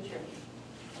 Move to adjourn.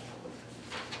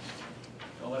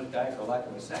 Don't let it die for lack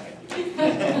of a second.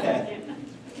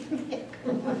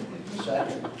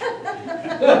 Second.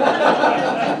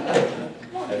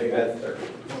 I think that's third.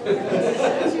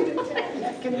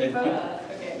 Can we vote?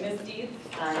 Okay, Ms. Deeds?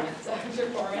 Aye. Dr.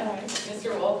 Foreman?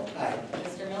 Mr. Wolf? Aye.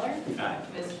 Mr. Miller? Aye.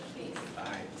 Ms. Dees?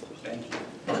 Aye. Thank you.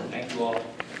 Thank you all.